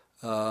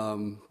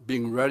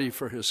being ready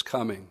for his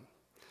coming.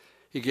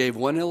 He gave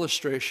one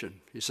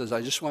illustration. He says,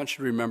 I just want you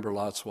to remember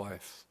Lot's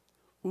wife.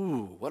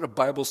 Ooh, what a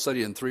Bible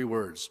study in 3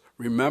 words.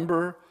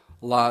 Remember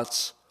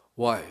Lot's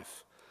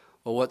wife.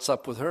 Well, what's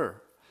up with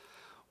her?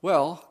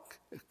 Well,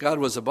 God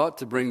was about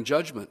to bring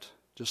judgment,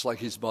 just like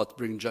he's about to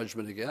bring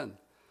judgment again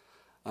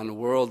on the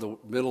world. The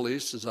Middle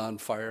East is on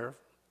fire.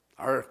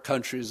 Our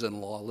country's in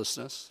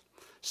lawlessness.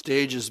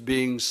 Stage is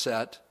being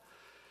set.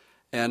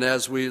 And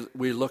as we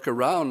look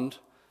around,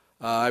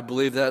 I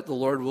believe that the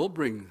Lord will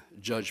bring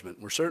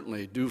judgment. We're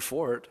certainly due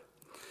for it.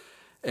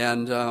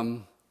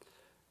 And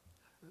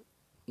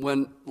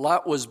when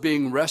Lot was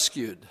being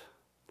rescued,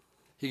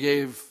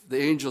 the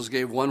angels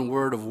gave one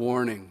word of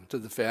warning to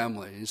the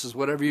family. He says,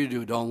 whatever you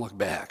do, don't look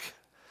back.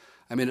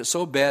 I mean, it's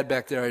so bad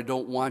back there, I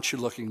don't want you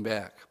looking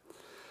back.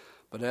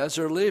 But as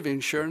they're leaving,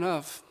 sure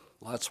enough,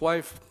 Lot's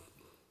wife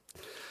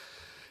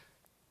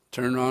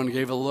turned around and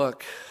gave a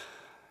look,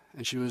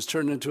 and she was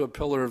turned into a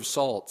pillar of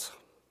salt,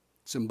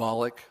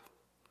 symbolic,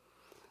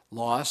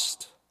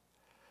 lost,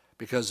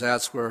 because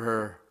that's where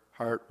her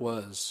heart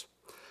was.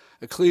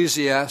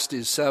 Ecclesiastes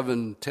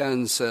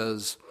 7:10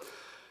 says,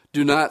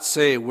 do not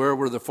say, where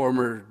were the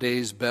former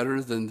days better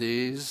than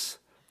these?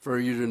 For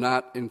you do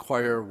not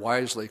inquire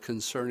wisely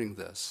concerning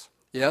this.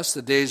 Yes,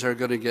 the days are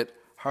going to get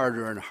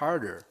harder and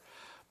harder.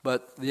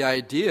 But the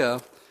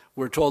idea,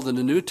 we're told in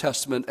the New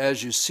Testament,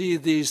 as you see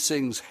these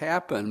things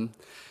happen,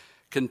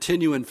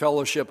 continue in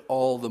fellowship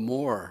all the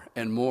more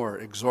and more,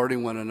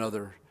 exhorting one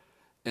another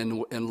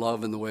in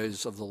love in the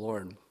ways of the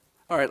Lord.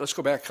 All right, let's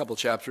go back a couple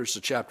chapters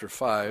to chapter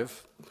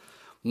 5.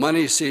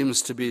 Money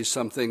seems to be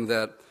something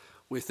that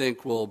we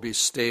think will be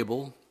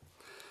stable.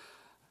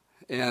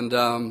 And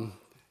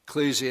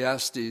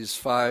Ecclesiastes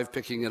 5,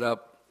 picking it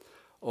up,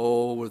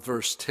 with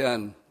verse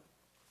 10.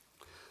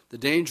 The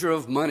danger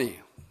of money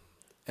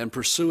and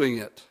pursuing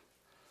it.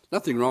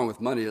 Nothing wrong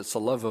with money. It's the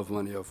love of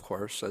money, of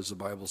course, as the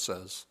Bible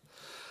says.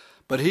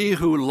 But he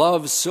who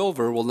loves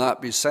silver will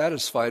not be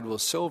satisfied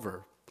with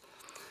silver.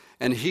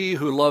 And he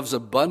who loves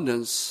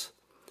abundance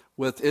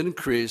with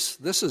increase,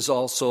 this is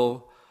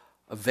also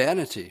a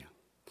vanity.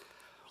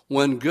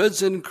 When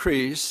goods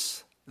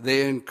increase,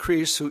 they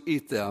increase who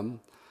eat them.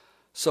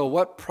 So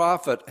what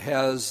profit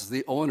has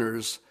the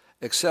owners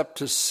except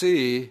to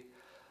see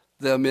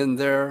them in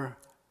their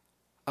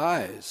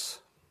eyes?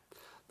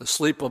 The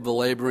sleep of the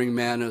laboring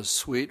man is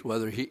sweet,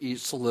 whether he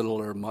eats a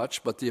little or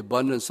much, but the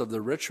abundance of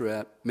the rich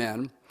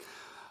man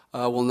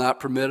will not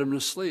permit him to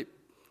sleep.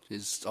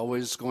 He's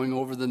always going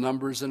over the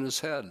numbers in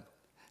his head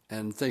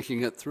and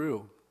thinking it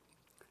through.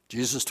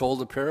 Jesus told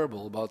a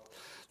parable about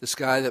this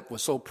guy that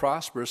was so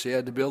prosperous he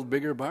had to build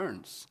bigger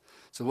barns.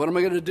 So what am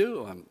I going to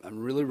do? I'm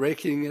really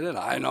raking it in.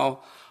 I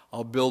know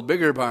I'll build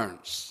bigger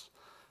barns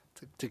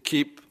to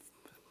keep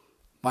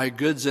my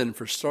goods in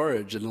for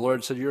storage. And the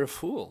Lord said, you're a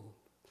fool.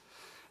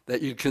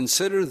 That you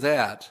consider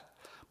that,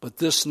 but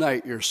this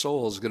night your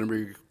soul is going to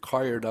be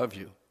required of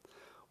you.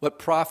 What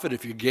profit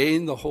if you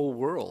gain the whole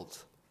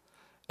world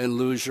and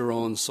lose your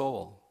own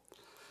soul?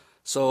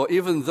 So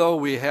even though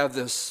we have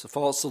this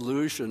false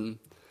illusion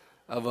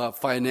of a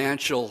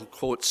financial,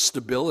 quote,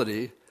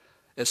 stability,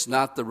 it's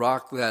not the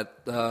rock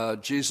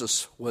that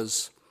Jesus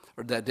was,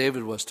 or that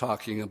David was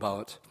talking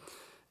about.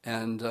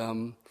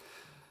 And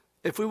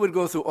if we would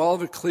go through all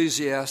of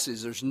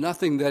Ecclesiastes, there's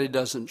nothing that he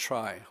doesn't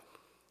try.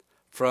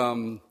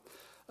 From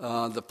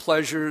the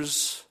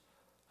pleasures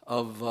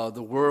of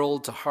the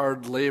world to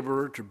hard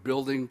labor to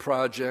building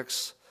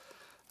projects.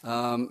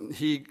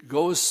 He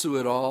goes through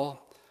it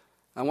all.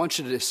 I want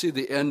you to see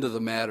the end of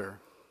the matter.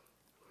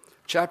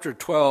 Chapter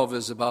 12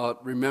 is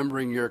about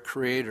remembering your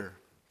Creator.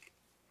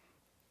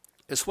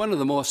 It's one of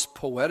the most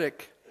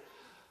poetic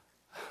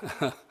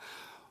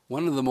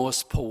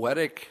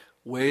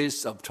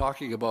ways of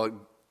talking about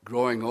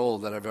growing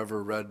old that I've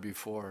ever read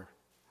before.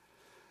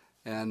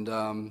 And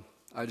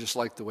I just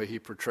like the way he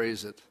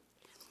portrays it.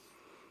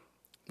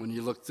 When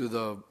you look through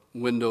the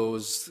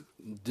windows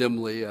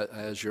dimly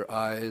as your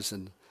eyes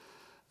and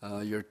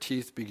your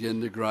teeth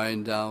begin to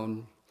grind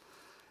down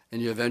and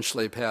you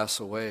eventually pass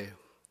away.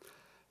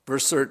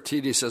 Verse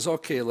 13, he says,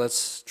 okay,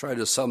 let's try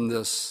to sum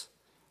this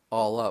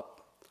all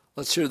up.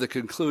 Let's hear the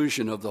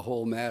conclusion of the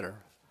whole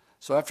matter.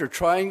 So after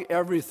trying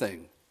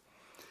everything,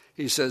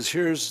 he says,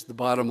 here's the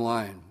bottom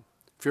line.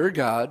 Fear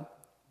God,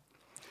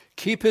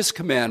 keep his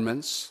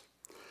commandments,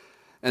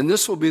 and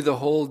this will be the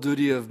whole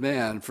duty of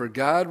man, for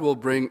God will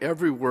bring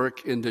every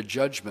work into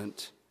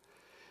judgment,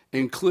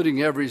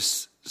 including every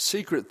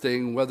secret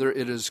thing, whether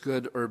it is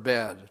good or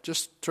bad.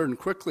 Just turn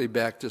quickly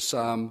back to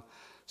Psalm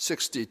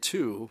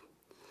 62,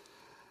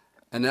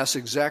 and that's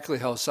exactly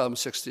how Psalm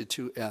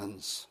 62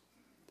 ends.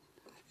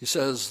 He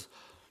says,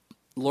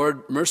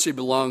 Lord, mercy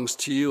belongs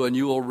to you, and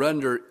you will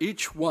render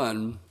each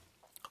one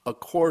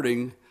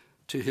according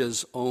to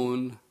his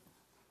own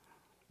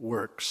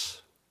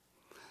works.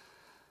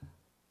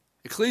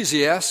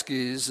 Ecclesiastes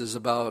is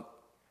about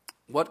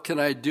what can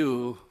I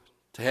do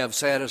to have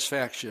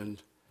satisfaction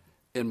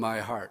in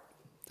my heart,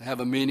 to have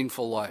a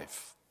meaningful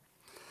life.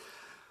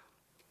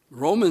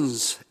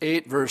 Romans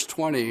 8, verse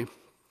 20,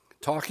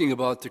 talking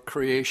about the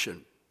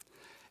creation.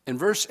 In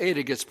verse 8,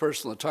 it gets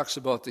personal. It talks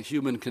about the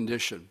human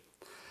condition.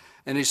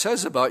 And he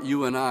says about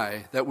you and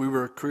I that we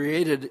were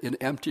created in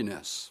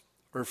emptiness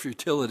or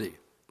futility.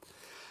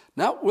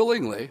 Not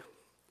willingly,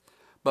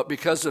 but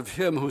because of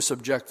him who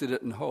subjected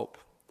it in hope.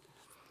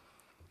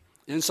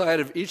 Inside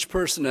of each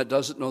person that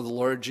doesn't know the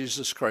Lord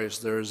Jesus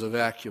Christ, there is a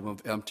vacuum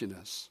of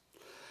emptiness,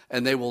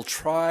 and they will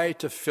try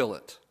to fill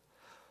it.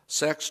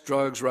 Sex,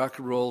 drugs, rock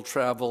and roll,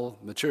 travel,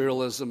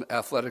 materialism,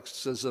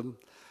 athleticism,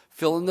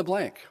 fill in the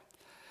blank.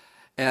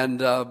 And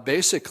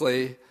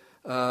basically,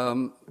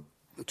 turn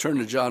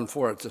to John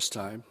 4 at this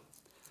time.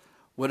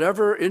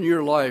 Whatever in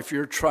your life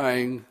you're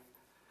trying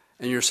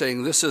and you're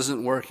saying, this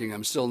isn't working,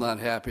 I'm still not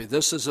happy.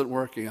 This isn't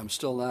working, I'm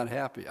still not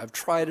happy. I've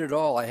tried it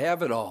all, I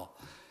have it all.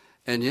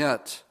 And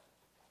yet,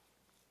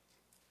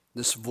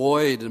 this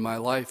void in my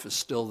life is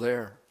still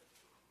there.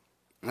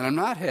 And I'm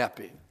not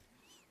happy.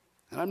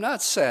 And I'm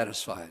not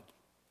satisfied.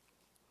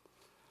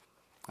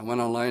 I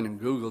went online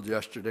and Googled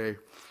yesterday,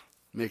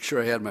 make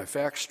sure I had my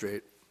facts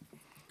straight.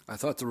 I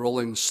thought the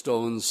Rolling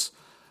Stones'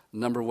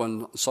 number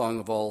one song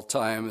of all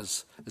time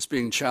is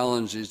being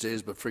challenged these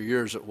days, but for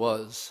years it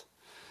was.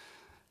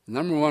 The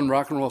number one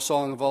rock and roll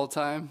song of all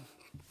time,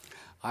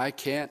 I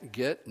can't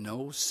get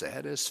no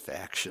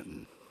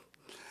satisfaction.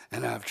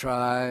 And I've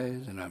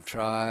tried, and I've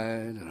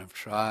tried, and I've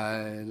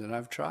tried, and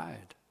I've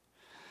tried.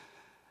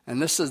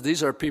 And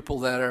these are people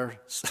that are,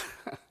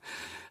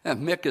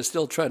 and Mick is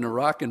still trying to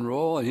rock and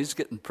roll, and he's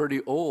getting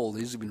pretty old.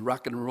 He's been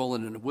rock and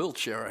rolling in a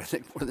wheelchair, I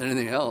think, more than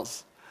anything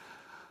else.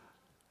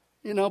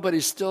 But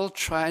he's still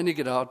trying to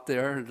get out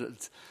there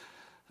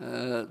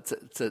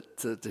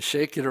to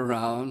shake it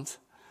around.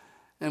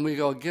 And we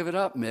go, give it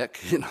up, Mick,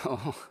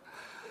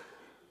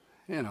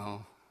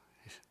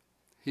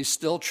 He's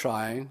still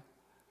trying,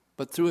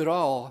 but through it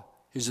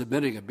all, he's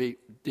admitting a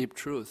deep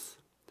truth.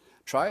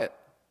 Try it.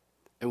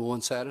 It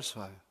won't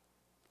satisfy.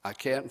 I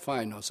can't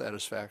find no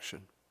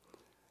satisfaction.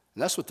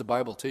 And that's what the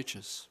Bible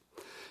teaches.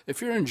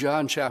 If you're in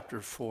John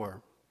chapter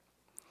 4,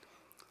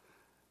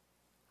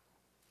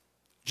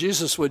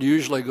 Jesus would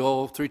usually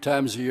go 3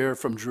 times a year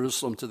from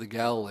Jerusalem to the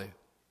Galilee,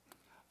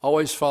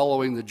 always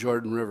following the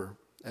Jordan River,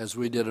 as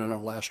we did on our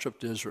last trip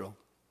to Israel.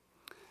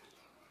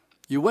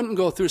 You wouldn't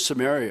go through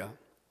Samaria.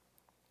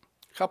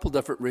 A couple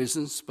different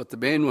reasons, but the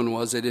main one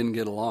was they didn't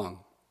get along.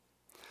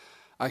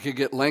 I could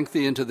get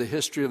lengthy into the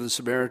history of the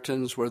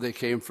Samaritans, where they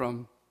came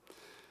from.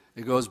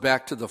 It goes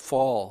back to the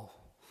fall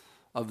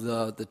of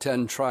the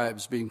 10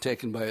 tribes being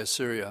taken by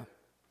Assyria.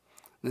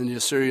 And then the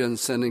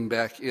Assyrians sending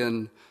back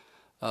in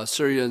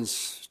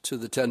Syrians to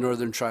the 10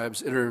 northern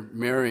tribes,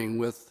 intermarrying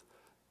with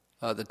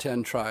the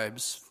 10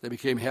 tribes. They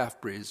became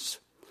half-breeds,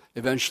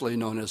 eventually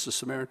known as the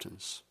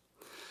Samaritans.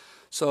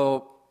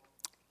 So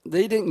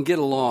they didn't get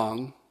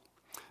along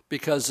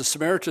because the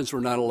Samaritans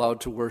were not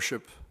allowed to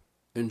worship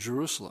in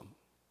Jerusalem.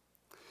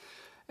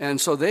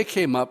 And so they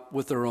came up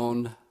with their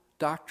own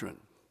doctrine.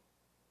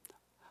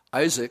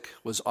 Isaac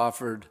was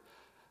offered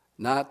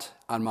not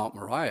on Mount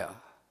Moriah,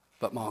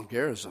 but Mount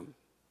Gerizim.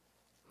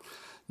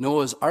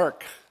 Noah's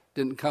Ark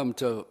didn't come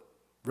to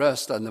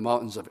rest on the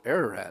mountains of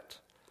Ararat.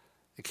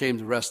 It came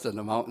to rest on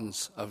the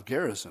mountains of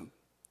Gerizim.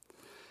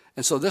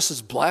 And so this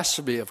is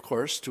blasphemy, of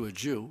course, to a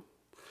Jew,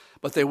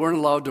 but they weren't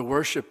allowed to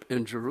worship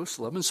in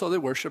Jerusalem, and so they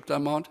worshiped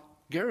on Mount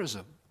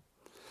Gerizim.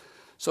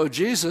 So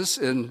Jesus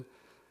in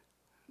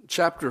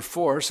chapter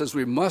 4 says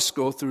we must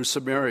go through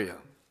Samaria.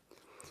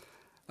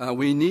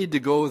 We need to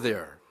go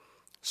there.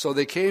 So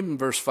they came, in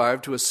verse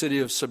 5, to a city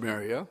of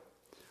Samaria,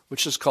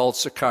 which is called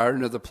Sychar,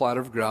 near the plot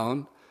of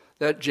ground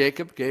that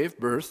Jacob gave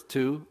birth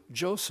to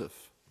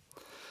Joseph.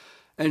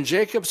 And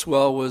Jacob's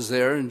well was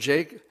there, and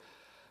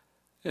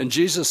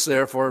Jesus,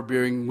 therefore,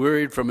 being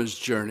wearied from his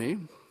journey,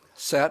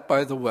 sat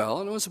by the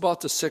well, and it was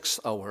about the 6th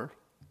hour,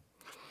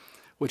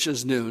 which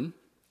is noon.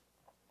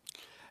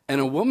 And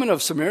a woman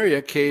of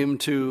Samaria came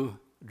to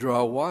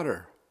draw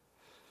water.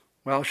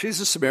 Well, she's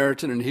a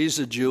Samaritan and he's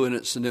a Jew, and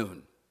it's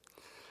noon.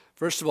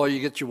 First of all, you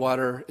get your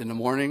water in the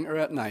morning or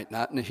at night,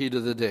 not in the heat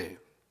of the day.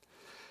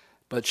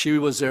 But she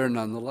was there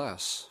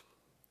nonetheless.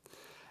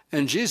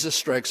 And Jesus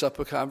strikes up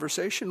a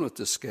conversation with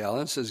this gal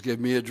and says, give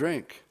me a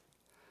drink.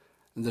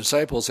 And the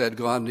disciples had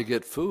gone to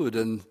get food,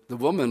 and the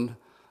woman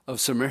of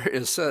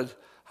Samaria said,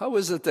 how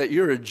is it that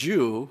you're a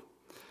Jew,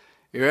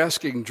 you're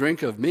asking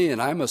drink of me,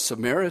 and I'm a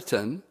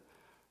Samaritan?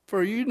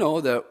 For you know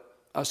that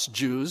us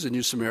Jews and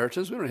you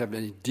Samaritans, we don't have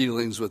any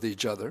dealings with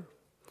each other.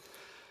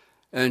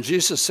 And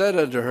Jesus said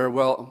unto her,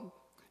 well,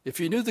 if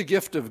you knew the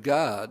gift of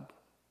God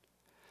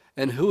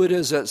and who it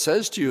is that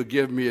says to you,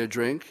 give me a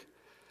drink,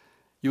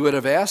 you would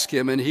have asked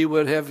him and he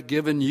would have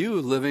given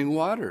you living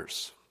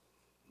waters.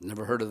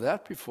 Never heard of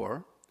that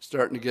before.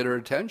 Starting to get her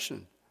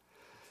attention.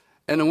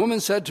 And the woman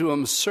said to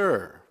him,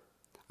 sir,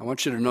 I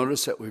want you to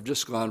notice that we've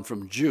just gone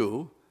from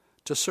Jew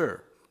to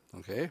sir,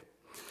 okay?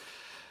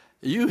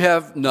 You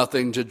have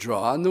nothing to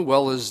draw, and the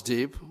well is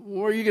deep.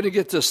 Where are you going to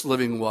get this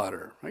living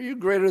water? Are you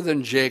greater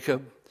than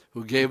Jacob,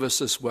 who gave us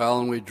this well,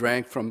 and we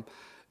drank from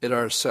it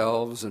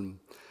ourselves, and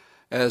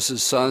as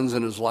his sons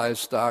and his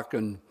livestock?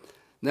 And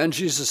then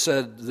Jesus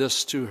said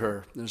this to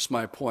her, this is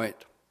my point.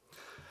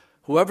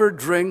 Whoever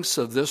drinks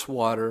of this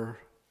water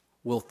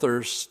will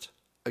thirst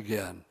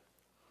again.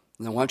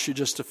 And I want you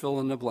just to fill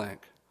in the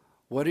blank.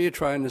 What are you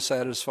trying to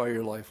satisfy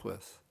your life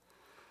with?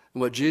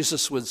 And what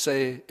Jesus would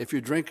say, if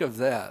you drink of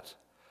that,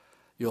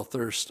 you'll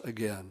thirst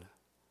again,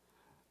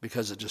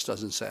 because it just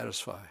doesn't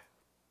satisfy.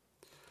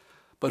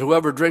 But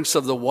whoever drinks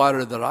of the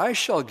water that I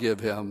shall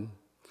give him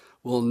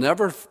will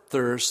never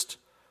thirst,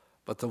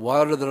 but the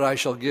water that I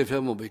shall give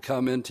him will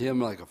become into him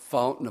like a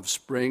fountain of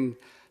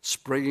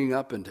springing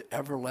up into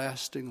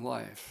everlasting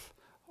life.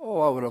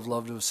 Oh, I would have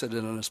loved to have sat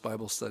in on this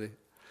Bible study.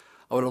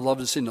 I would have loved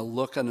to have seen the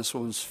look on this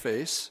woman's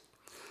face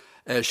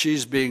as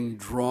she's being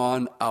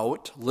drawn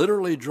out,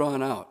 literally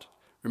drawn out.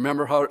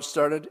 Remember how it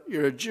started?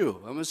 You're a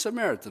Jew. I'm a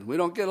Samaritan. We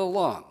don't get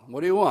along.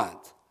 What do you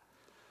want?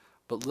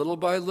 But little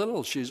by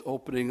little, she's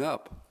opening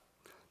up.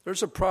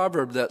 There's a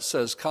proverb that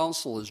says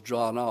counsel is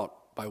drawn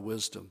out by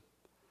wisdom.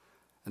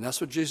 And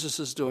that's what Jesus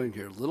is doing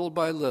here. Little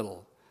by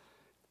little,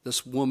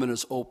 this woman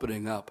is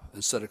opening up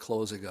instead of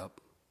closing up.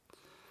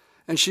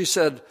 And she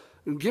said,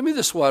 give me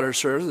this water,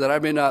 sir, that I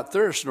may not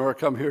thirst nor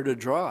come here to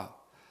draw.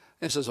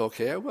 And he says,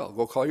 okay, I will.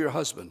 Go call your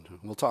husband.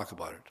 We'll talk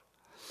about it.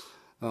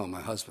 Oh,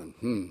 my husband.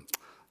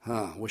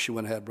 Wish you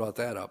wouldn't have brought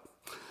that up.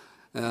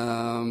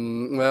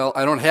 Well,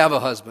 I don't have a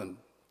husband.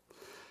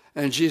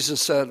 And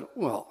Jesus said,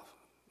 well,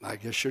 I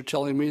guess you're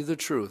telling me the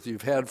truth.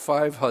 You've had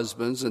 5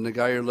 husbands, and the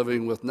guy you're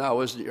living with now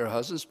isn't your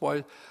husband.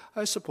 Boy,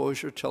 I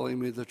suppose you're telling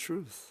me the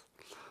truth.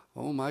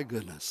 Oh, my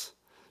goodness.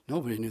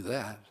 Nobody knew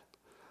that.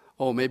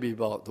 Oh, maybe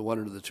about the 1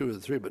 or the 2 or the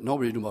 3, but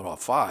nobody knew about all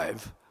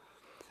 5.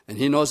 And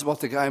he knows about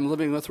the guy I'm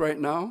living with right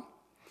now?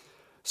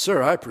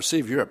 Sir, I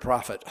perceive you're a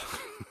prophet.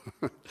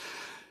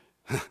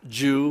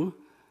 Jew,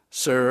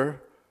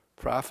 sir,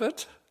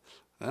 prophet?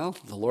 Well,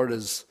 the Lord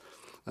is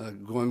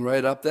going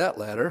right up that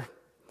ladder.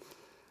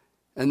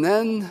 And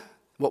then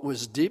what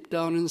was deep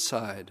down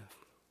inside,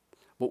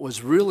 what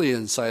was really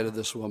inside of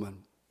this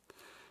woman.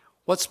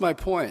 What's my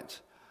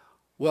point?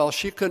 Well,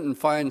 she couldn't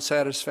find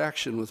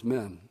satisfaction with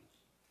men.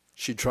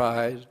 She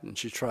tried and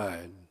she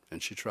tried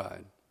and she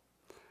tried.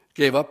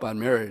 Gave up on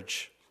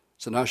marriage.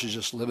 So now she's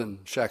just living,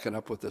 shacking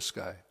up with this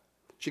guy.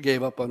 She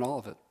gave up on all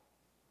of it.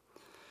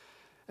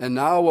 And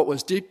now what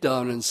was deep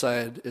down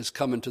inside is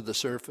coming to the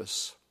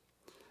surface.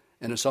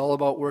 And it's all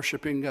about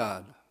worshiping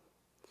God.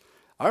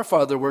 Our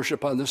father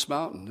worshiped on this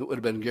mountain. It would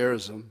have been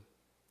Gerizim.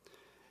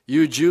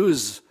 You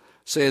Jews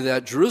say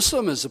that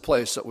Jerusalem is the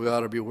place that we ought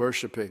to be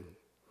worshiping.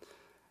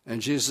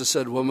 And Jesus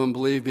said, woman,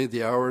 believe me,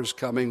 the hour is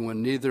coming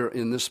when neither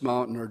in this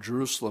mountain or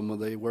Jerusalem will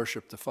they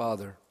worship the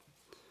Father.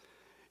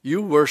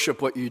 You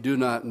worship what you do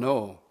not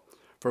know,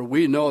 for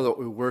we know that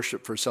we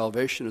worship for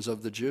salvation is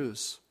of the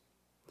Jews.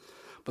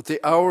 But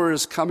the hour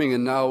is coming,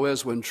 and now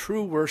is, when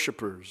true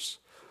worshipers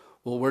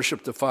will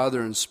worship the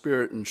Father in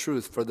spirit and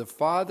truth, for the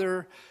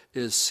Father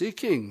is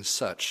seeking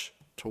such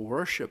to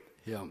worship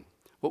him.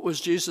 What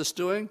was Jesus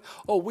doing?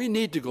 Oh, we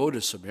need to go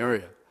to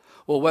Samaria.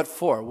 Well, what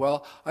for?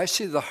 Well, I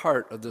see the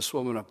heart of this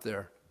woman up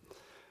there.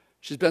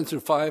 She's been through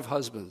 5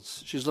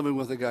 husbands. She's living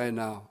with a guy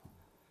now.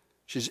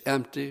 She's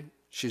empty.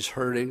 She's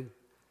hurting.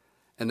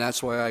 And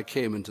that's why I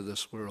came into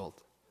this world,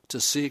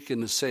 to seek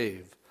and to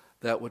save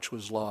that which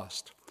was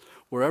lost.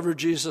 Wherever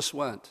Jesus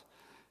went,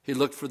 he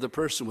looked for the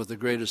person with the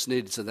greatest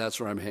need and said, that's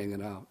where I'm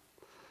hanging out.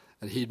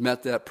 And he'd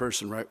met that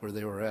person right where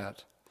they were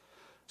at.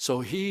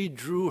 So he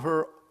drew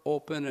her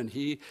open and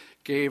he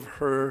gave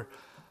her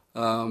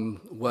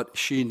what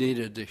she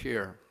needed to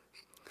hear.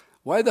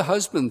 Why the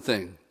husband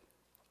thing?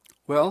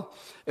 Well,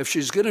 if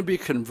she's going to be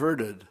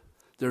converted,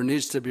 there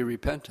needs to be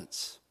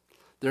repentance.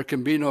 There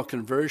can be no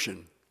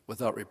conversion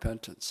without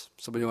repentance.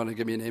 Somebody want to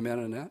give me an amen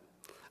on that?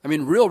 I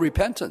mean, real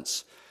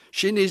repentance.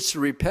 She needs to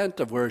repent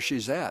of where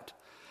she's at.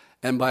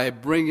 And by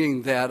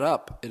bringing that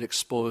up, it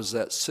exposed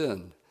that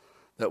sin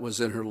that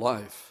was in her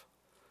life.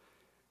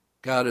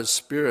 God is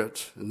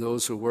spirit, and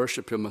those who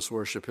worship him must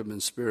worship him in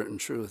spirit and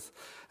truth.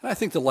 And I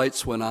think the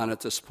lights went on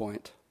at this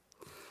point.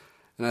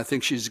 And I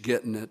think she's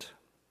getting it.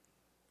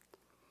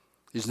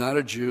 He's not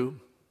a Jew.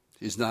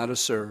 He's not a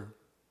sir.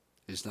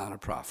 He's not a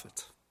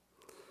prophet.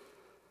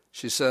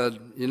 She said,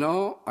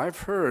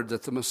 I've heard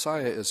that the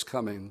Messiah is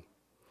coming,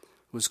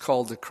 who's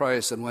called the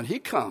Christ. And when he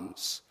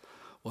comes,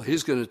 well,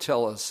 he's going to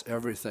tell us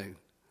everything.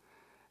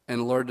 And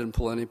the Lord didn't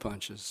pull any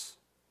punches.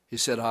 He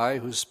said, I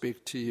who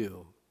speak to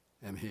you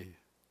am he.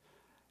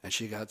 And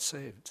she got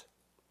saved.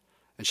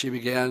 And she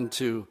began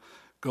to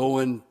go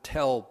and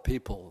tell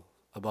people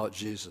about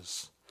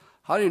Jesus.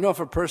 How do you know if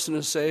a person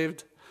is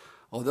saved?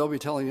 Oh, they'll be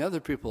telling other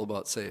people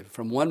about saved,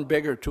 from one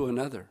beggar to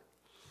another.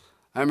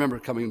 I remember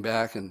coming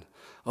back and,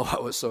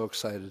 I was so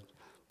excited.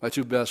 My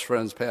 2 best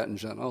friends, Pat and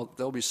Jen,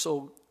 they'll be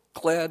so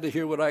glad to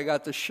hear what I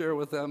got to share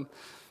with them.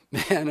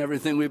 Man,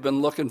 everything we've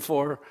been looking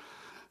for.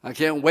 I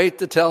can't wait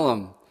to tell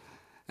them.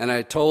 And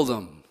I told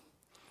them,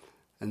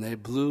 and they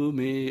blew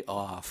me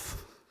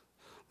off.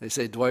 They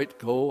say, Dwight,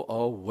 go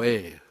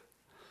away.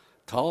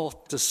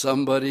 Talk to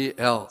somebody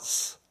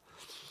else.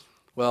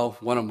 Well,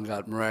 one of them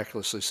got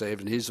miraculously saved,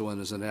 and he's the one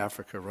who's in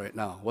Africa right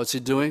now. What's he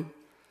doing?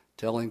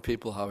 Telling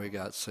people how he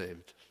got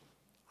saved,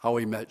 how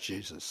he met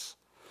Jesus.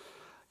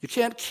 You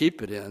can't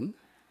keep it in.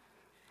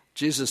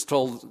 Jesus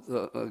told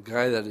a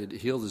guy that had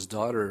healed his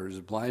daughter, or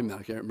his blind man,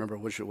 I can't remember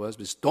which it was,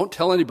 but he said, don't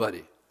tell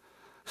anybody.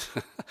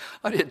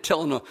 How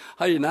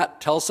do you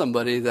not tell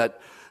somebody that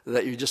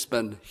you've just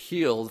been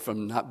healed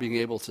from not being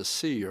able to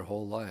see your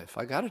whole life?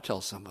 I got to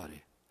tell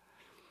somebody.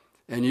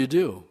 And you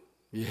do.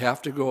 You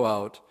have to go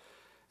out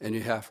and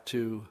you have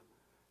to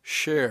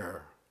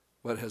share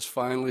what has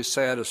finally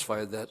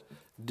satisfied that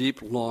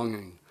deep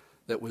longing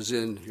that was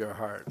in your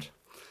heart.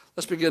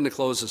 Let's begin to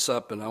close this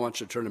up, and I want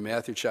you to turn to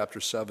Matthew chapter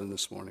 7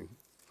 this morning.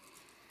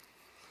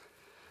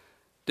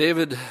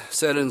 David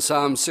said in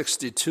Psalm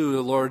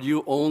 62, Lord,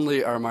 you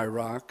only are my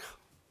rock.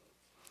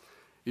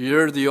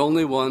 You're the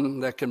only one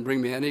that can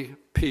bring me any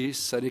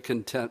peace, any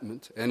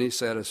contentment, any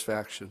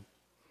satisfaction.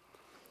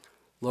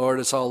 Lord,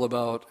 it's all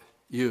about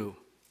you,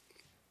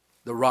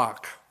 the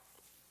rock.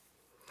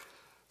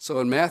 So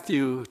in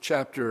Matthew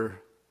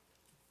chapter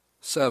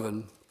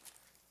 7,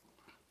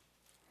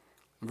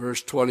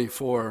 verse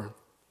 24,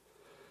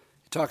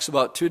 he talks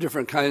about two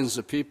different kinds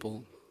of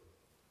people.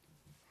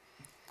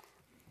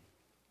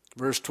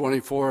 Verse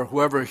 24,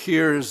 whoever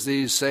hears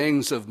these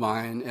sayings of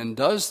mine and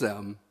does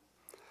them,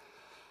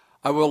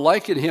 I will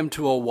liken him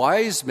to a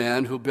wise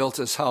man who built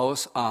his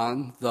house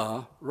on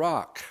the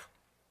rock.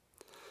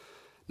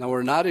 Now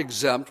we're not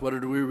exempt. What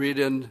did we read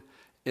in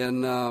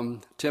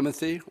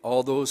Timothy?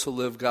 All those who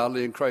live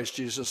godly in Christ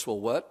Jesus will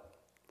what?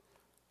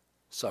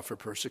 Suffer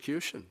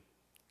persecution.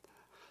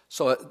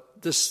 So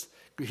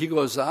he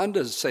goes on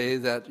to say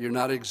that you're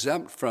not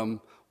exempt from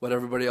what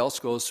everybody else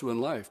goes through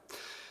in life.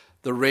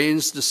 The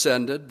rains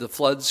descended, the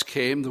floods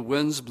came, the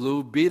winds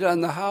blew, beat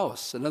on the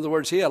house. In other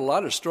words, he had a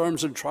lot of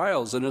storms and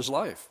trials in his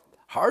life,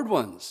 hard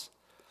ones.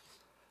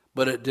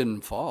 But it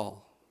didn't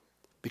fall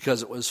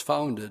because it was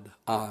founded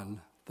on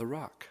the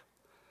rock.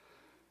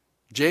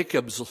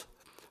 Jacob's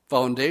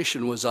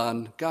foundation was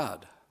on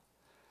God.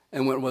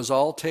 And when it was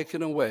all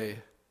taken away,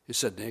 he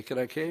said, naked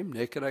I came,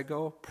 naked I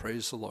go,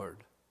 praise the Lord.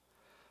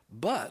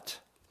 But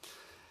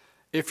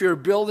if you're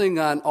building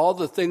on all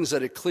the things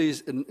that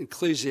in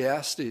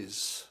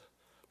Ecclesiastes,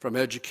 from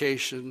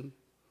education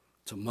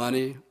to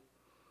money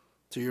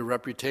to your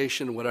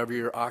reputation, whatever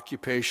your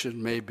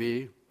occupation may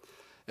be,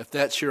 if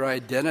that's your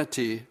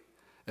identity,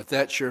 if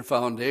that's your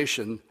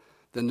foundation,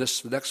 then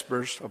this next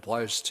verse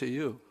applies to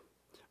you.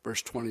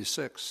 Verse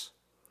 26.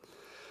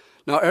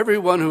 Now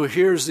everyone who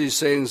hears these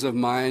sayings of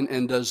mine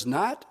and does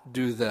not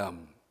do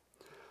them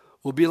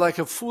will be like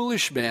a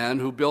foolish man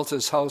who built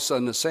his house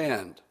on the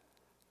sand.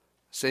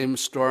 Same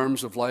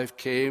storms of life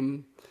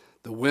came,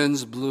 the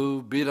winds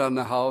blew, beat on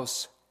the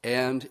house,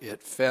 and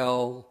it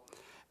fell,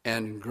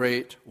 and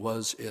great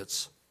was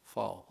its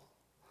fall.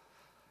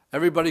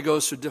 Everybody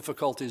goes through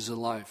difficulties in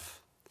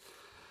life.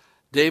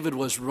 David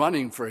was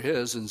running for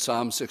his in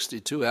Psalm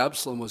 62.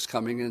 Absalom was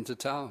coming into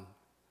town.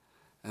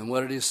 And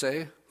what did he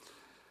say?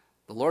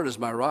 The Lord is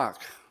my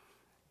rock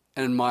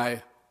and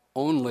my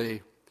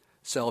only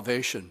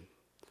salvation.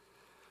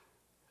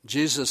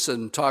 Jesus,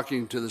 in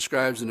talking to the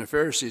scribes and the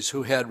Pharisees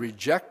who had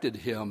rejected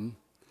him,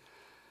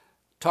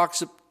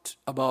 talks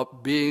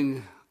about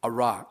being a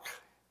rock.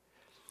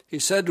 He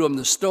said to him,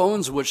 the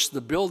stones which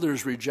the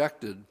builders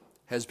rejected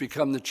has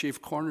become the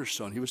chief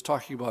cornerstone. He was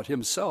talking about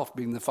himself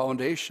being the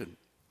foundation.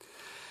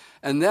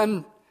 And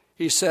then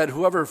he said,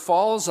 whoever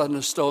falls on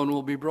the stone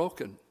will be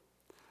broken.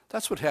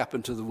 That's what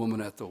happened to the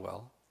woman at the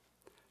well.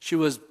 She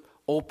was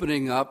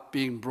opening up,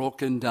 being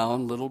broken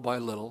down little by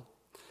little,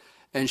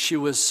 and she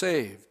was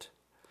saved.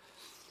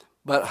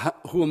 But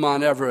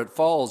whomever it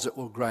falls, it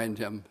will grind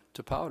him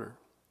to powder.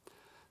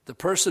 The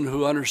person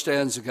who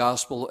understands the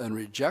gospel and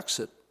rejects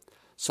it,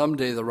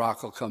 someday the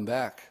rock will come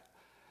back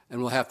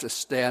and will have to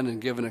stand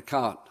and give an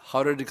account.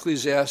 How did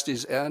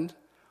Ecclesiastes end?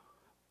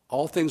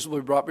 All things will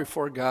be brought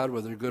before God,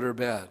 whether good or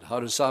bad.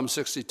 How does Psalm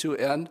 62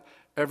 end?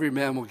 Every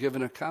man will give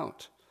an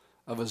account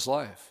of his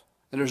life.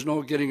 And there's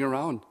no getting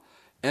around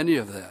any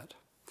of that.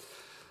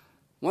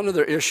 One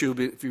other issue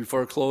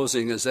before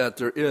closing is that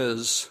there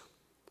is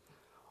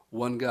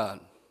one God,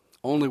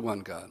 only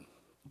one God.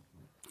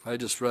 I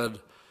just read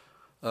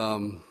a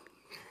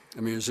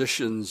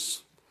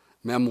musician's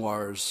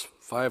memoirs,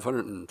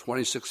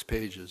 526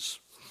 pages,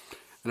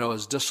 and I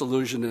was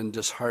disillusioned and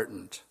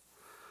disheartened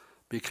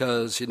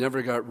because he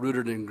never got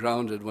rooted and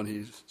grounded when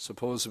he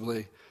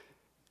supposedly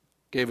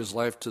gave his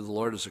life to the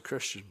Lord as a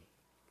Christian,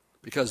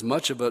 because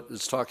much of it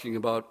is talking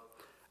about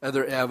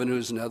other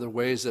avenues and other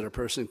ways that a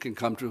person can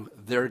come to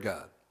their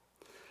God.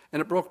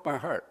 And it broke my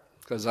heart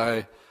because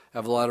I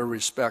have a lot of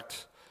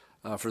respect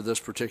for this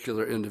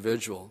particular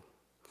individual.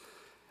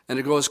 And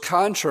it goes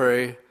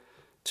contrary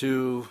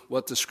to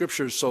what the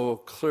scriptures so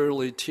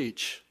clearly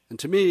teach. And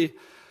to me,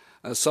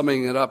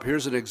 summing it up,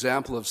 here's an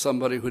example of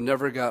somebody who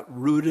never got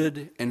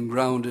rooted and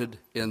grounded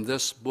in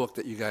this book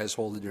that you guys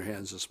hold in your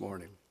hands this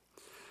morning.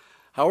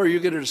 How are you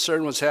going to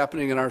discern what's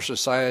happening in our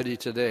society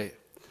today?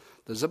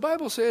 Does the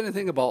Bible say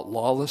anything about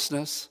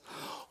lawlessness?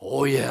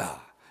 Oh, yeah.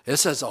 It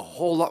says a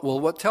whole lot.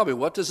 Well, tell me,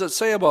 what does it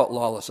say about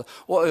lawlessness?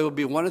 Well, it would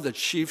be one of the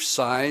chief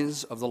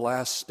signs of the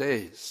last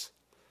days.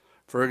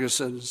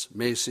 Ferguson's,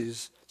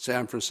 Macy's,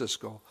 San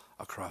Francisco,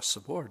 across the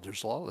board,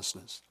 there's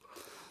lawlessness.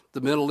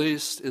 The Middle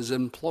East is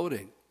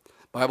imploding.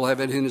 Bible have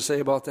anything to say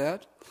about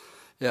that?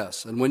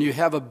 Yes, and when you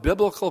have a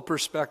biblical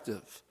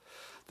perspective,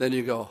 then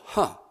you go,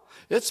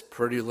 it's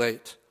pretty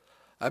late.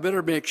 I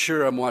better make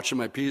sure I'm watching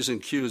my P's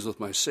and Q's with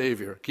my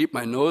Savior. Keep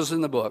my nose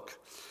in the book.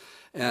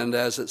 And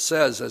as it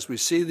says, as we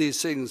see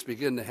these things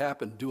begin to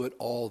happen, do it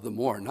all the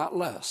more, not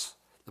less.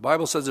 The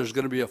Bible says there's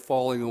going to be a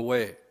falling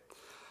away.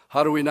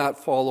 How do we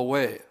not fall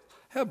away?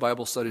 Have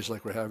Bible studies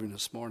like we're having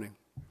this morning.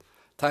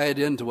 Tie it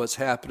into what's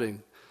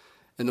happening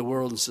in the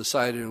world and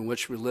society in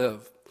which we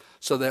live,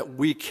 so that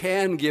we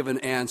can give an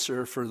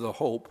answer for the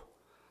hope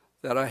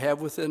that I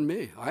have within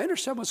me. I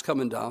understand what's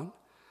coming down,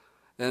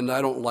 and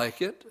I don't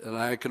like it, and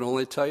I can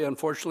only tell you,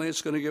 unfortunately,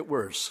 it's going to get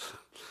worse.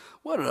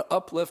 What an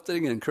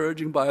uplifting,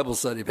 encouraging Bible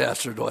study,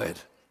 Pastor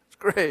Dwight. It's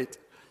great.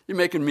 You're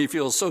making me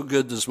feel so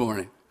good this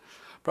morning.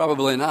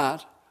 Probably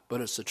not,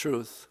 but it's the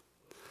truth.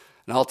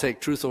 And I'll take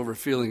truth over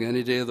feeling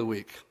any day of the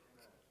week.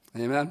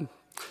 Amen?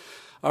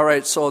 All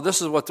right, so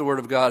this is what the Word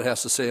of God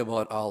has to say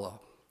about Allah.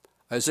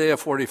 Isaiah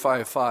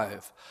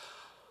 45:5.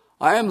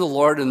 I am the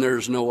Lord and there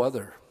is no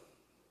other.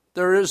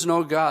 There is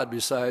no God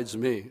besides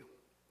me.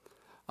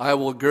 I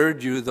will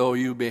gird you though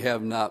you may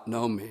have not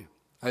known me.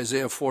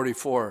 Isaiah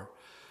 44.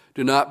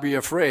 Do not be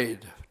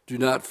afraid. Do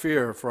not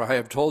fear, for I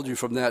have told you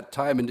from that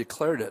time and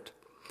declared it.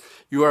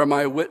 You are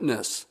my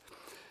witness.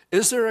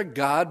 Is there a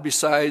God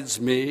besides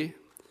me?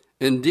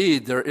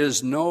 Indeed, there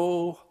is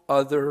no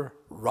other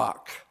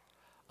rock.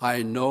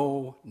 I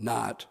know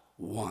not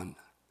one.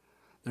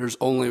 There's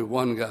only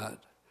one God.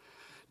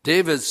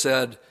 David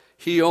said,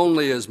 He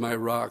only is my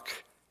rock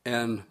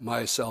and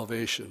my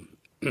salvation.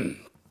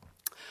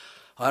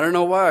 I don't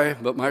know why,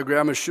 but my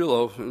grandma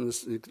Shulo, in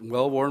this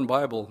well-worn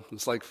Bible,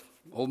 it's like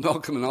old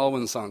Malcolm and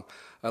Alwyn's song.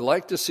 I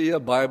like to see a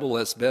Bible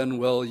that's been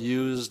well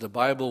used, a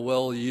Bible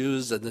well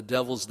used, and the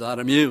devil's not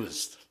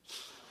amused.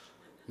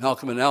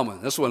 Malcolm and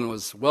Alwyn. This one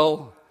was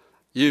well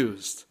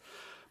used.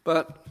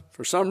 But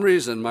for some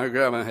reason, my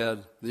grandma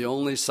had the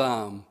only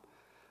psalm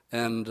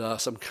and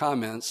some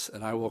comments,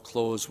 and I will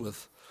close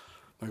with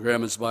my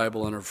grandma's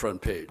Bible on her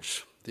front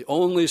page. The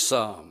only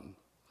psalm.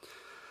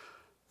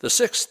 The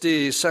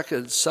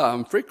 62nd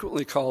psalm,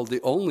 frequently called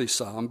the only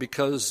psalm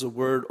because the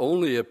word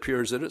only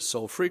appears in it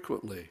so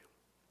frequently.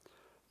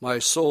 My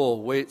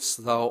soul waits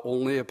thou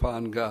only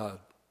upon God,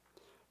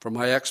 for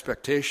my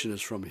expectation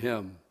is from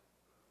him.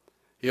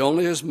 He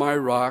only is my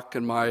rock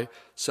and my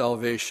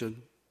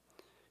salvation.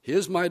 He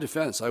is my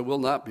defense. I will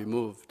not be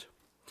moved.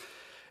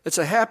 It's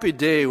a happy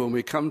day when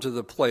we come to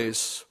the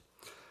place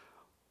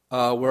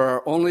where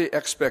our only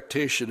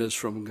expectation is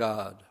from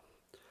God.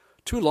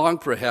 Too long,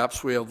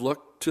 perhaps, we have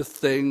looked to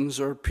things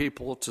or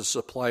people to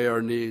supply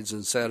our needs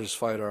and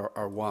satisfy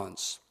our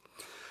wants.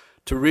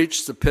 To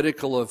reach the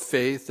pinnacle of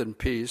faith and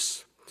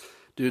peace,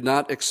 do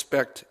not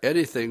expect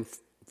anything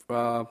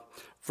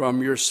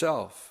from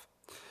yourself.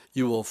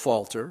 You will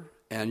falter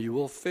and you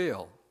will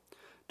fail.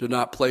 Do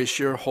not place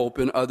your hope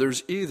in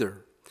others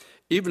either.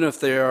 Even if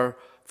they are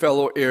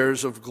fellow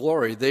heirs of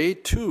glory, they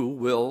too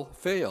will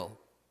fail.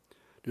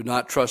 Do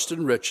not trust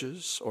in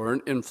riches or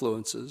in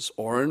influences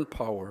or in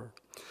power.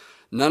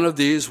 None of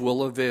these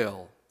will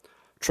avail.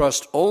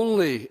 Trust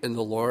only in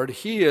the Lord.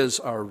 He is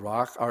our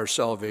rock, our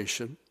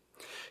salvation.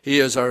 He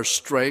is our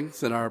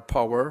strength and our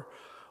power,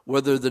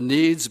 whether the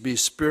needs be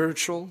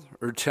spiritual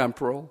or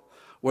temporal,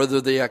 whether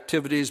the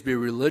activities be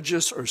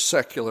religious or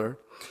secular,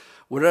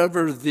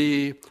 whatever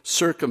the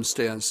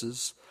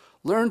circumstances.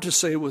 Learn to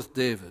say with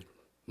David,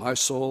 my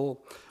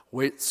soul,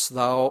 waits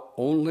thou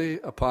only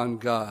upon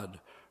God,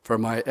 for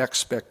my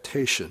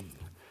expectation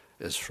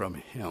is from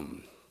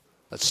him.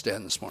 Let's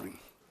stand this morning.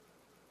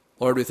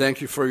 Lord, we thank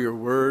you for your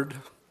word.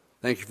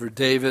 Thank you for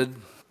David.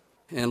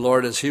 And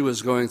Lord, as he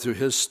was going through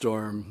his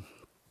storm,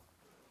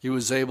 he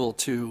was able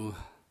to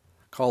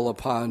call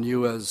upon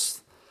you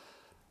as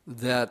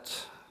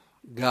that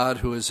God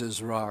who is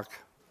his rock,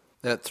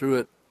 that through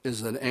it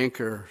is an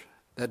anchor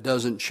that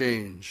doesn't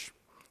change.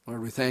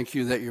 Lord, we thank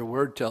you that your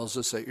word tells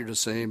us that you're the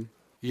same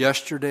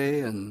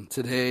yesterday and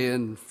today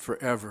and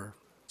forever.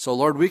 So,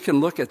 Lord, we can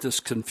look at this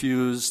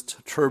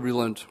confused,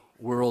 turbulent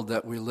world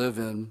that we live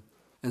in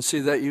and see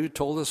that you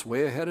told us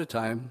way ahead of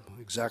time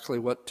exactly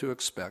what to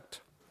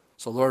expect.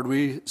 So, Lord,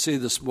 we see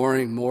this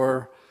morning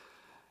more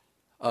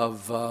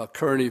of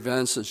current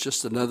events as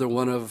just another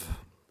one of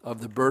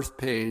the birth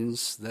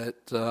pains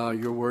that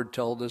your word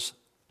told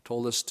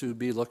us to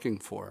be looking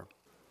for.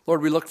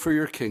 Lord, we look for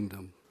your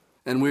kingdom.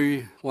 And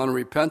we want to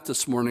repent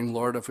this morning,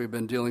 Lord, if we've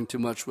been dealing too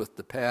much with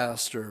the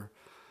past or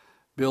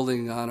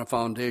building on a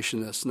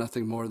foundation that's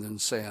nothing more than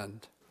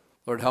sand.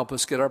 Lord, help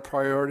us get our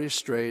priorities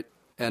straight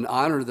and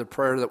honor the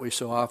prayer that we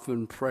so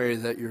often pray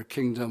that your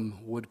kingdom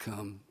would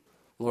come.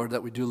 Lord,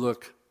 that we do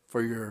look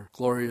for your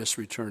glorious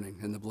returning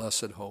in the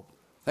blessed hope.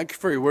 Thank you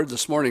for your word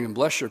this morning and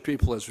bless your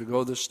people as we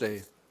go this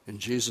day. In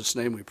Jesus'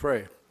 name we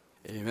pray.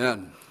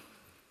 Amen.